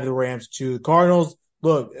 Yeah, I have the Rams too. The Cardinals,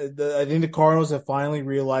 look, I think the Cardinals have finally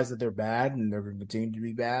realized that they're bad and they're going to continue to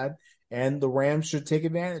be bad, and the Rams should take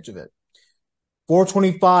advantage of it.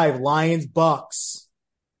 425, Lions, Bucks.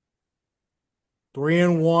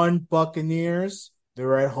 3-1 Buccaneers.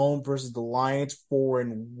 They're at home versus the Lions,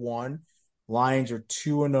 4-1. Lions are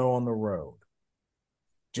 2-0 on the road.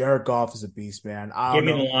 Jared Goff is a beast, man. Give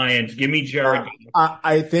me the Lions. Give me Jared Goff.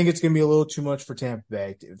 I think it's going to be a little too much for Tampa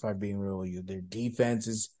Bay, if I'm being real with you. Their defense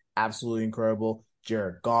is absolutely incredible.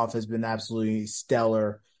 Jared Goff has been absolutely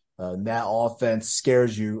stellar. That offense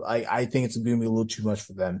scares you. I think it's going to be a little too much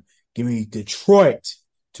for them. Give me Detroit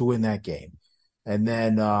to win that game. And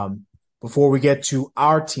then before we get to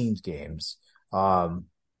our team's games, I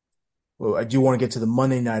do want to get to the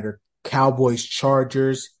Monday Nighter. Cowboys,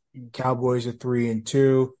 Chargers. Cowboys are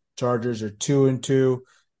 3-2. Chargers are 2-2.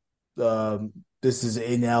 This is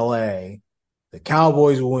in LA. The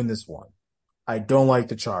Cowboys will win this one. I don't like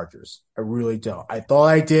the Chargers. I really don't. I thought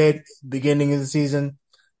I did beginning of the season.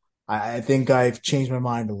 I think I've changed my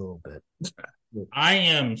mind a little bit. I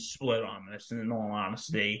am split on this, in all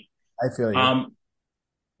honesty. I feel you.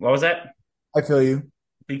 What was that? I feel you.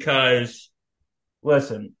 Because,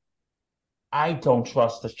 listen, I don't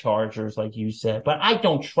trust the Chargers, like you said, but I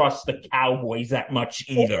don't trust the Cowboys that much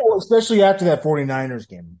either. Oh, especially after that 49ers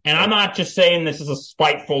game. And I'm not just saying this as a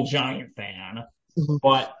spiteful Giant fan,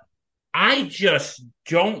 but I just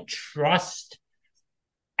don't trust.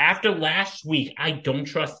 After last week, I don't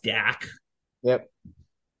trust Dak. Yep.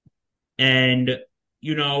 And,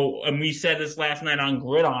 and we said this last night on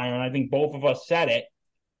Gridiron, I think both of us said it.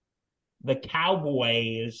 The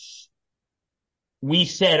Cowboys, we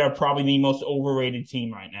said, are probably the most overrated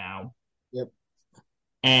team right now. Yep.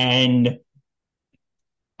 And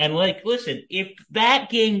listen, if that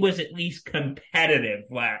game was at least competitive,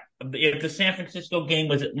 if the San Francisco game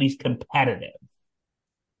was at least competitive,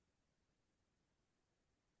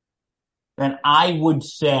 then I would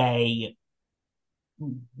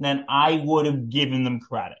have given them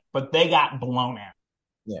credit. But they got blown out.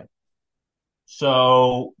 Yeah.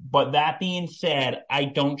 So, but that being said, I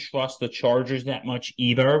don't trust the Chargers that much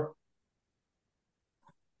either.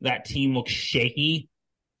 That team looks shaky.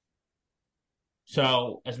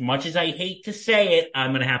 So, as much as I hate to say it,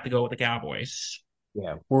 I'm going to have to go with the Cowboys.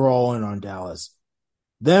 Yeah, we're all in on Dallas.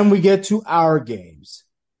 Then we get to our games.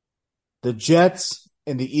 The Jets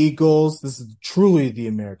and the Eagles. This is truly the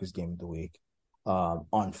America's Game of the Week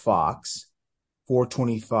on Fox,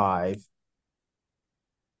 425.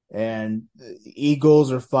 And the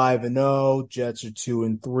Eagles are 5-0. Jets are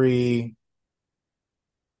 2-3.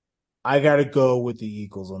 I got to go with the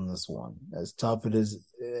Eagles on this one. As tough it is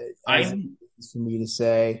for me to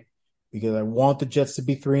say, because I want the Jets to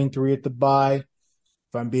be 3-3 at the bye.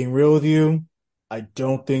 If I'm being real with you, I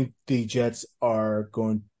don't think the Jets are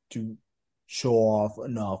going to show off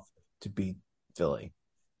enough to beat Philly.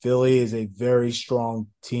 Philly is a very strong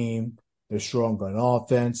team. They're strong on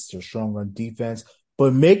offense. They're strong on defense.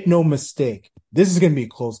 But make no mistake, this is going to be a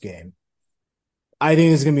close game. I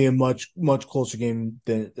think it's going to be a much, much closer game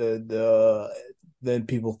than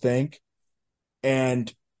people think.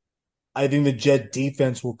 And I think the Jet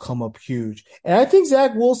defense will come up huge. And I think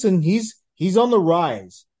Zach Wilson, he's on the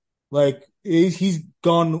rise. Like, he's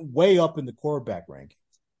gone way up in the quarterback rankings.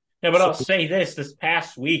 Yeah, but I'll say this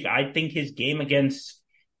past week, I think his game against,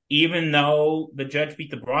 even though the Jets beat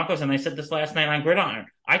the Broncos, and I said this last night on Gridiron,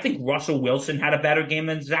 I think Russell Wilson had a better game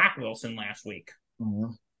than Zach Wilson last week.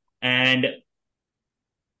 Mm-hmm. And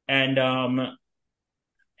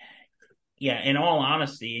yeah, in all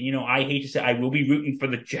honesty, and I hate to say, I will be rooting for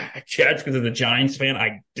the Jets because of the Giants fan.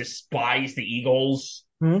 I despise the Eagles,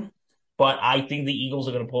 but I think the Eagles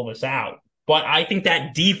are going to pull this out. But I think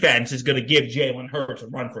that defense is going to give Jalen Hurts a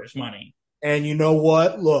run for his money. And you know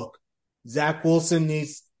what? Look, Zach Wilson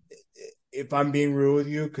needs, if I'm being real with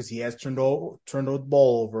you, because he has turned the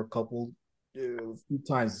ball over a few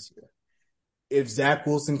times this year. If Zach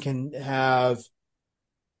Wilson can have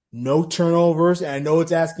no turnovers, and I know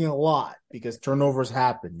it's asking a lot because turnovers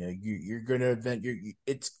happen. You're going to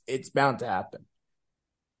it's bound to happen.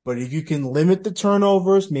 But if you can limit the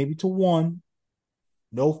turnovers, maybe to one,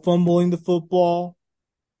 no fumbling the football,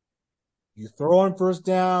 you throw on first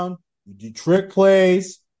down, you do trick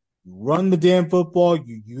plays, you run the damn football,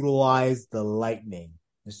 you utilize the lightning,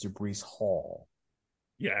 Mr. Breece Hall.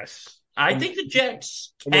 Yes. I think the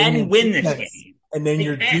Jets can win this game. And then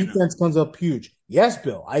your defense comes up huge. Yes,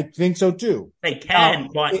 Bill, I think so too. They can,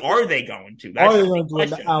 but are they going to? Are they going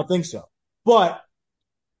to? I don't think so. But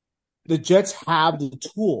The Jets have the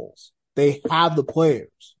tools. They have the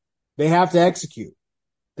players. They have to execute.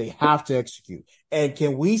 They have to execute. And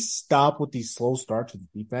can we stop with these slow starts with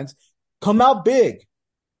the defense? Come out big,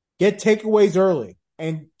 get takeaways early,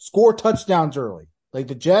 and score touchdowns early. Like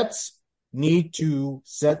the Jets need to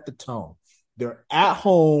set the tone. They're at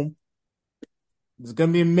home. It's going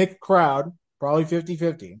to be a mixed crowd, probably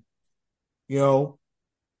 50-50. You know,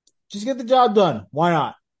 just get the job done. Why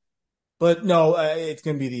not? But no, it's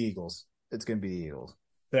going to be the Eagles. It's going to be the Eagles.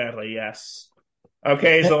 Sadly, yes.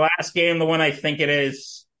 Okay, is the last game the one I think it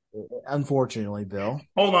is? Unfortunately, Bill.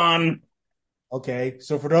 Hold on. Okay,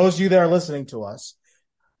 so for those of you that are listening to us,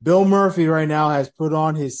 Bill Murphy right now has put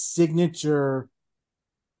on his signature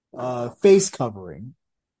face covering,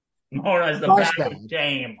 Known as the trash bag of bag,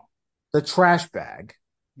 shame. the trash bag,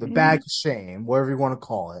 the bag of shame, whatever you want to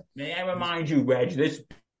call it. May I remind you, Reg, this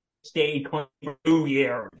stayed clean for 2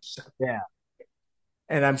 years. Yeah.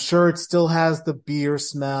 And I'm sure it still has the beer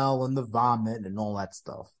smell and the vomit and all that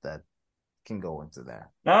stuff that can go into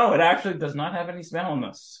there. No, it actually does not have any smell in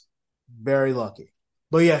this. Very lucky.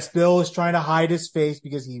 But yes, Bill is trying to hide his face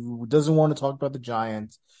because he doesn't want to talk about the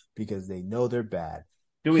Giants because they know they're bad.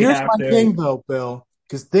 Do we Here's have my to? thing, though, Bill,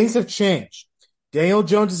 because things have changed. Daniel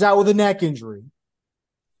Jones is out with a neck injury.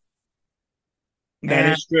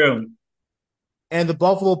 That is true. And the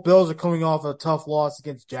Buffalo Bills are coming off a tough loss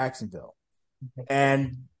against Jacksonville.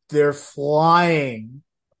 And they're flying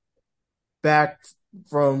back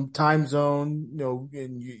from time zone,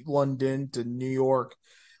 in London to New York.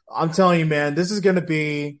 I'm telling you, man, this is going to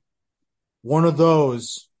be one of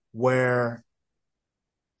those where,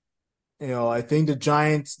 I think the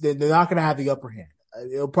Giants, they're not going to have the upper hand.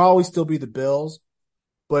 It'll probably still be the Bills.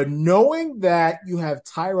 But knowing that you have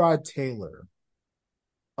Tyrod Taylor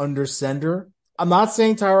under center, I'm not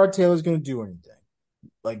saying Tyrod Taylor is going to do anything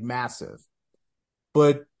like massive,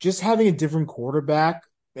 but just having a different quarterback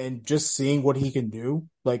and just seeing what he can do,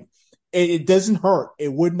 like it doesn't hurt.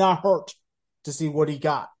 It would not hurt to see what he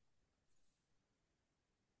got.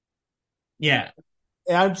 Yeah.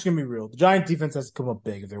 And I'm just gonna be real. The Giant defense has to come up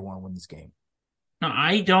big if they want to win this game. No,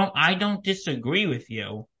 I don't disagree with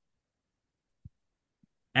you.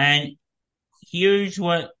 And here's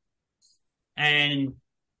what and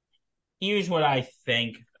here's what I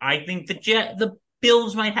think. I think the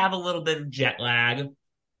Bills might have a little bit of jet lag.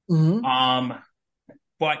 Mm-hmm.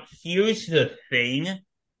 But here's the thing.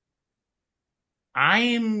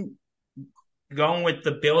 I'm going with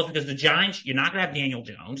the Bills because the Giants, you're not gonna have Daniel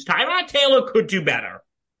Jones. Tyrod Taylor could do better.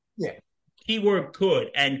 Yeah. Keyword could.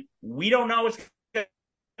 And we don't know what's gonna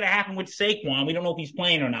happen with Saquon. We don't know if he's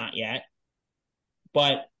playing or not yet.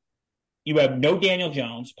 But you have no Daniel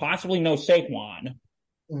Jones, possibly no Saquon.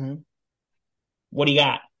 Mm-hmm. What do you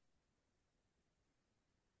got?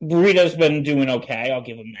 Burrito's been doing okay. I'll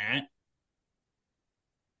give him that.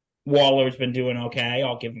 Waller's been doing okay.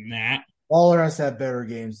 I'll give him that. Waller has had better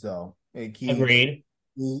games though. Like Agreed.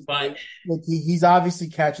 he, But he's obviously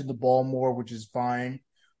catching the ball more, which is fine,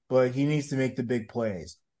 but he needs to make the big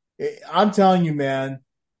plays. I'm telling you, man,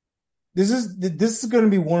 this is going to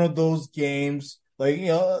be one of those games. Like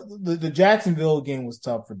the Jacksonville game was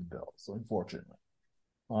tough for the Bills, unfortunately.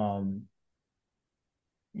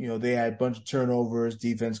 They had a bunch of turnovers.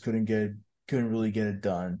 Defense couldn't really get it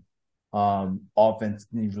done. Offense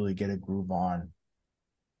didn't really get a groove on.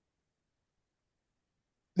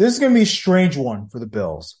 This is going to be a strange one for the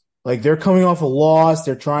Bills. Like they're coming off a loss.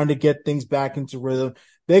 They're trying to get things back into rhythm.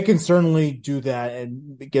 They can certainly do that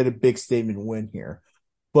and get a big statement win here.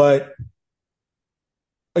 But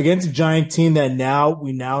against a Giant team that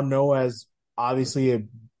we now know as obviously a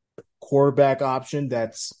quarterback option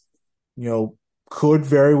that's, could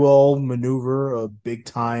very well maneuver a big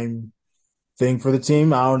time thing for the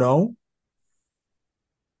team. I don't know.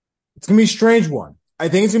 It's going to be a strange one. I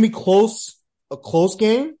think it's going to be a close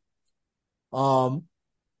game.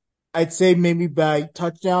 I'd say maybe by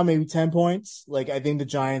touchdown, maybe 10 points. Like I think the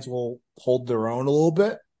Giants will hold their own a little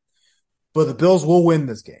bit, but the Bills will win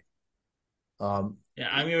this game. yeah,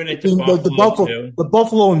 I'm giving it to Buffalo too. The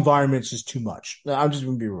Buffalo environment is just too much. I'm just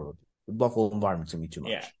going to be real. The Buffalo environment's going to be too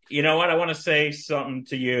much. Yeah. You know what? I want to say something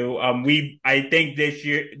to you. I think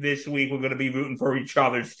this week, we're going to be rooting for each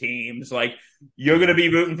other's teams. Like, you're going to be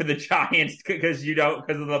rooting for the Giants because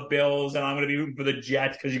of the Bills, and I'm going to be rooting for the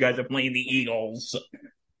Jets because you guys are playing the Eagles.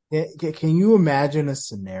 Can you imagine a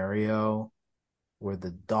scenario where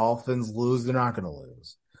the Dolphins lose? They're not going to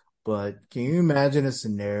lose. But can you imagine a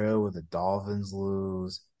scenario where the Dolphins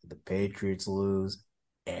lose, the Patriots lose,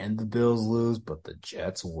 and the Bills lose, but the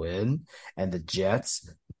Jets win, and the Jets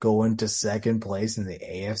go into second place in the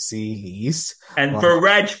AFC East. And Like, for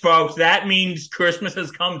Reg, folks, that means Christmas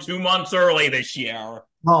has come 2 months early this year.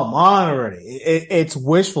 come on already. It's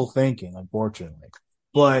wishful thinking, unfortunately.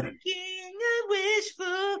 But you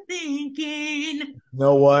Wishful thinking.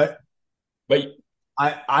 know what? But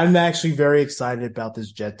I'm actually very excited about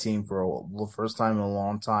this Jet team for the first time in a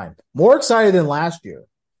long time. More excited than last year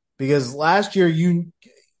because last year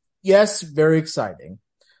yes, very exciting.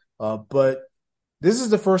 But this is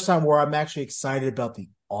the first time where I'm actually excited about the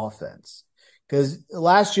offense. Because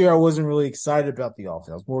last year I wasn't really excited about the offense.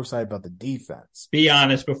 I was more excited about the defense. be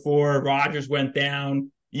honest, before Rodgers went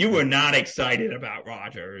down, you were not excited about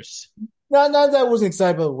Rodgers. Not that I wasn't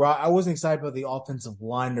excited about I wasn't excited about the offensive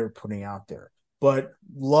line they're putting out there. But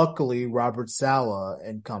luckily, Robert Saleh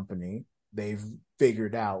and company, they've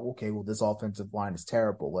figured out, okay, well, this offensive line is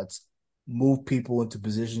terrible. Let's move people into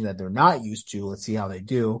positions that they're not used to. Let's see how they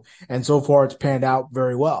do. And so far, it's panned out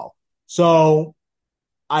very well. So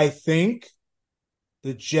I think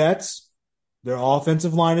the Jets, their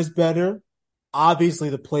offensive line is better. Obviously,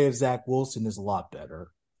 the play of Zach Wilson is a lot better.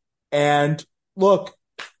 And look,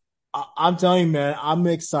 I'm telling you, man, I'm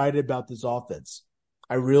excited about this offense.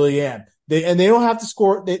 I really am. They don't have to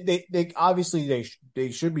score. They obviously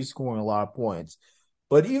they should be scoring a lot of points,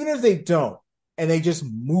 but even if they don't, and they just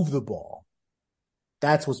move the ball,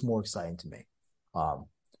 that's what's more exciting to me.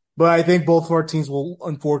 But I think both of our teams will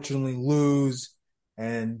unfortunately lose,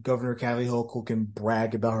 and Governor Kathy Hochul can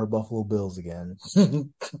brag about her Buffalo Bills again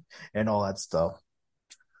and all that stuff.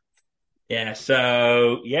 Yeah,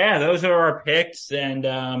 so yeah, those are our picks. And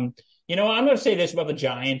you know, I'm gonna say this about the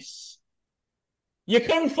Giants. You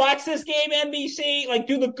couldn't flex this game, NBC. Like,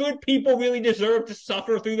 do the good people really deserve to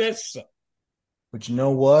suffer through this? But you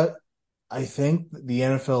know what? I think the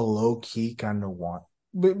NFL low key kind of want.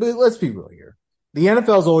 But let's be real here. The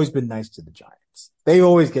NFL's always been nice to the Giants. They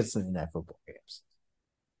always get some in that football games.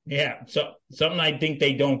 Yeah, so something I think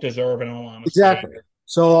they don't deserve, in all honesty. Exactly.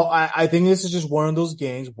 So I think this is just one of those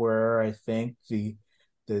games where I think the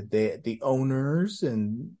owners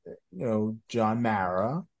and John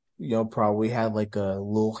Mara probably had like a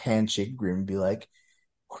little handshake agreement, be like,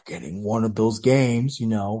 we're getting one of those games,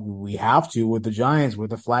 we have to with the Giants,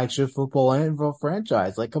 with the flagship football NFL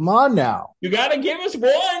franchise. Like, come on now. You got to give us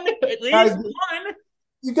one, at least one.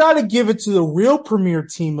 You got to give it to the real premier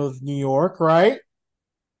team of New York, right?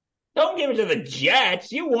 Don't give it to the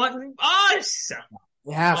Jets. You want us.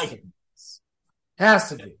 It has to be. Has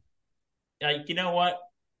to be. You know what?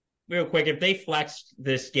 Real quick, if they flexed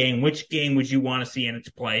this game, which game would you want to see in its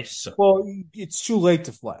place? Well, it's too late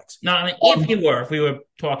to flex. No, I mean, if we were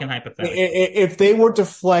talking hypothetically. If they were to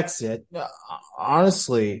flex it,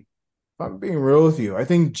 honestly, if I'm being real with you, I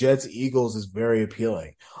think Jets Eagles is very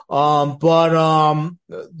appealing. But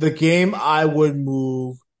the game I would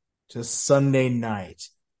move to Sunday night.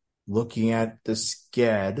 Looking at the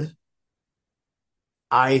sked,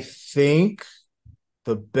 I think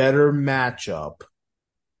the better matchup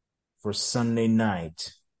for Sunday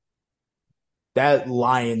night, that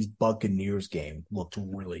Lions Buccaneers game looked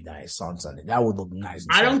really nice on Sunday. That would look nice.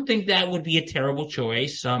 I don't think that would be a terrible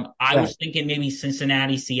choice. I was thinking maybe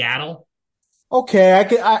Cincinnati, Seattle. Okay,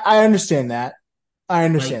 I understand that. I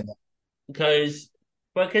understand that. Because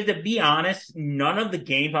to be honest, none of the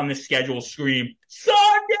games on the schedule scream Sunday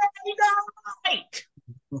night.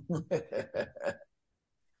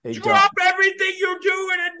 Drop everything you're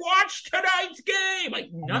doing and watch tonight's game. Like,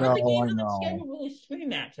 none of the games on the schedule really scream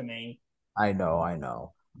that to me. I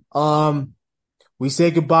know. We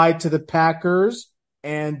say goodbye to the Packers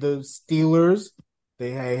and the Steelers.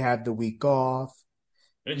 They have the week off.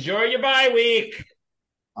 Enjoy your bye week.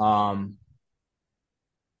 And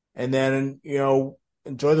then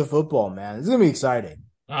enjoy the football, man. It's gonna be exciting.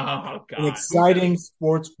 Oh God! An exciting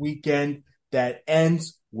sports weekend that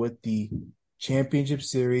ends with the championship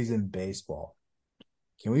series in baseball.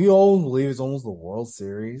 Can we all believe it's almost the World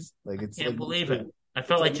Series? Like, it's can't believe it. I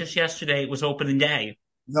felt like just yesterday it was opening day.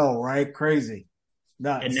 No, right? Crazy.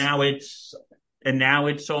 Nuts. And now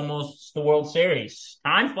it's almost the World Series.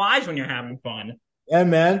 Time flies when you're having fun. Yeah,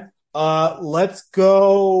 man. Let's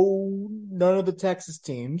go none of the Texas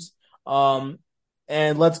teams.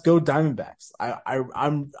 And let's go Diamondbacks.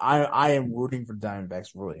 I am rooting for Diamondbacks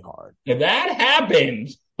really hard. If that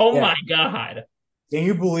happens, my God. Can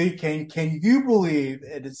you believe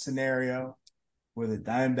in a scenario where the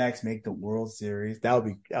Diamondbacks make the World Series? That'll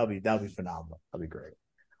be phenomenal. That'll be great.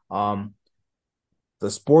 The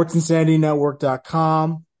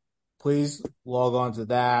sportsinsanitynetwork.com. Please log on to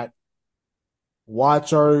that.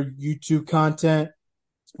 Watch our YouTube content,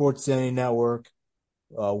 Sports Insanity Network.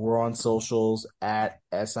 We're on socials at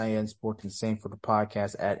SIN Sports Insane for the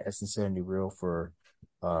podcast, at Sincerity Real for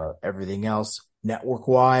everything else network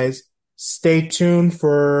wise. Stay tuned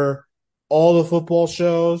for all the football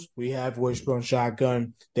shows. We have Wishbone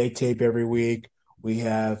Shotgun. They tape every week. We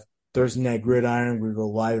have Thursday Night Gridiron. We go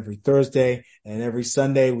live every Thursday. And every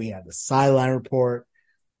Sunday, we have the Sideline Report.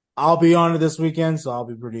 I'll be on it this weekend, so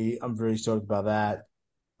I'm very stoked about that.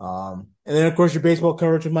 And then, of course, your baseball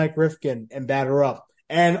coverage with Mike Rifkin and Batter Up.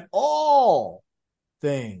 And all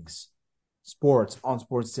things sports on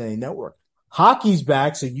Sports City Network. Hockey's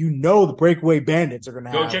back, so you know the Breakaway Bandits are going to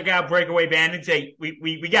have. Go check out Breakaway Bandits. Hey,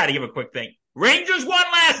 we got to give a quick thing. Rangers won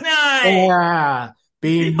last night. Yeah.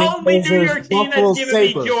 The only New York team that's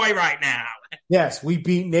giving me joy right now. Yes, we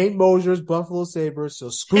beat Nate Mosier's Buffalo Sabres, so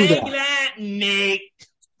screw that. Take that, Nate.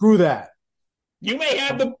 Screw that. You may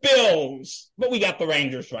have the Bills, but we got the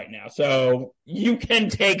Rangers right now, so you can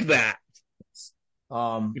take that.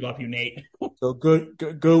 We love you, Nate. So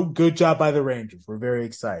good job by the Rangers. We're very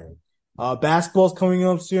excited. Basketball's coming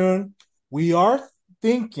up soon. We are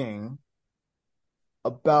thinking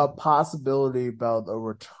about possibility about a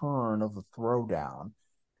return of the throwdown.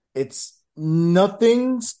 It's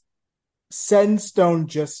nothing's set in stone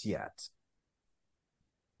just yet,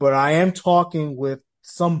 but I am talking with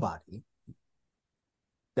somebody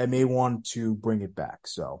that may want to bring it back.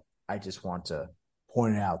 So I just want to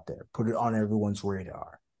point it out there, put it on everyone's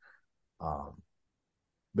radar.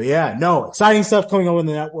 But yeah, no, exciting stuff coming up on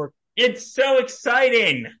the network. It's so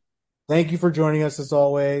exciting. Thank you for joining us as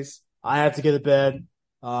always. I have to get to bed.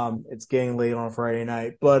 It's getting late on a Friday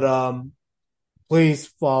night, but please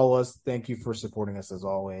follow us. Thank you for supporting us as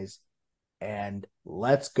always. And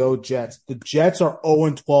let's go Jets. The Jets are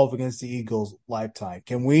 0-12 against the Eagles lifetime.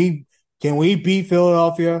 Can we beat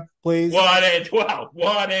Philadelphia, please? 1-12.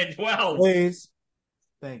 1-12. Please.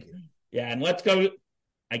 Thank you. Yeah, and let's go.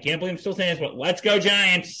 I can't believe I'm still saying this, but let's go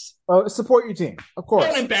Giants. Support your team, of course.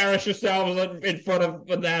 Don't embarrass yourselves in front of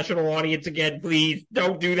the national audience again, please.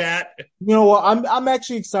 Don't do that. You know what? I'm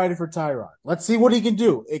actually excited for Tyrod. Let's see what he can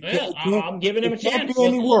do. I'm giving him a chance. It can't be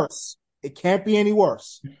any worse. It can't be any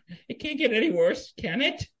worse. It can't get any worse, can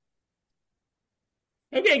it?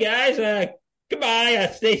 Okay, guys. Goodbye.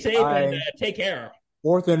 Stay safe and take care.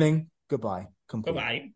 Fourth inning. Goodbye. Goodbye.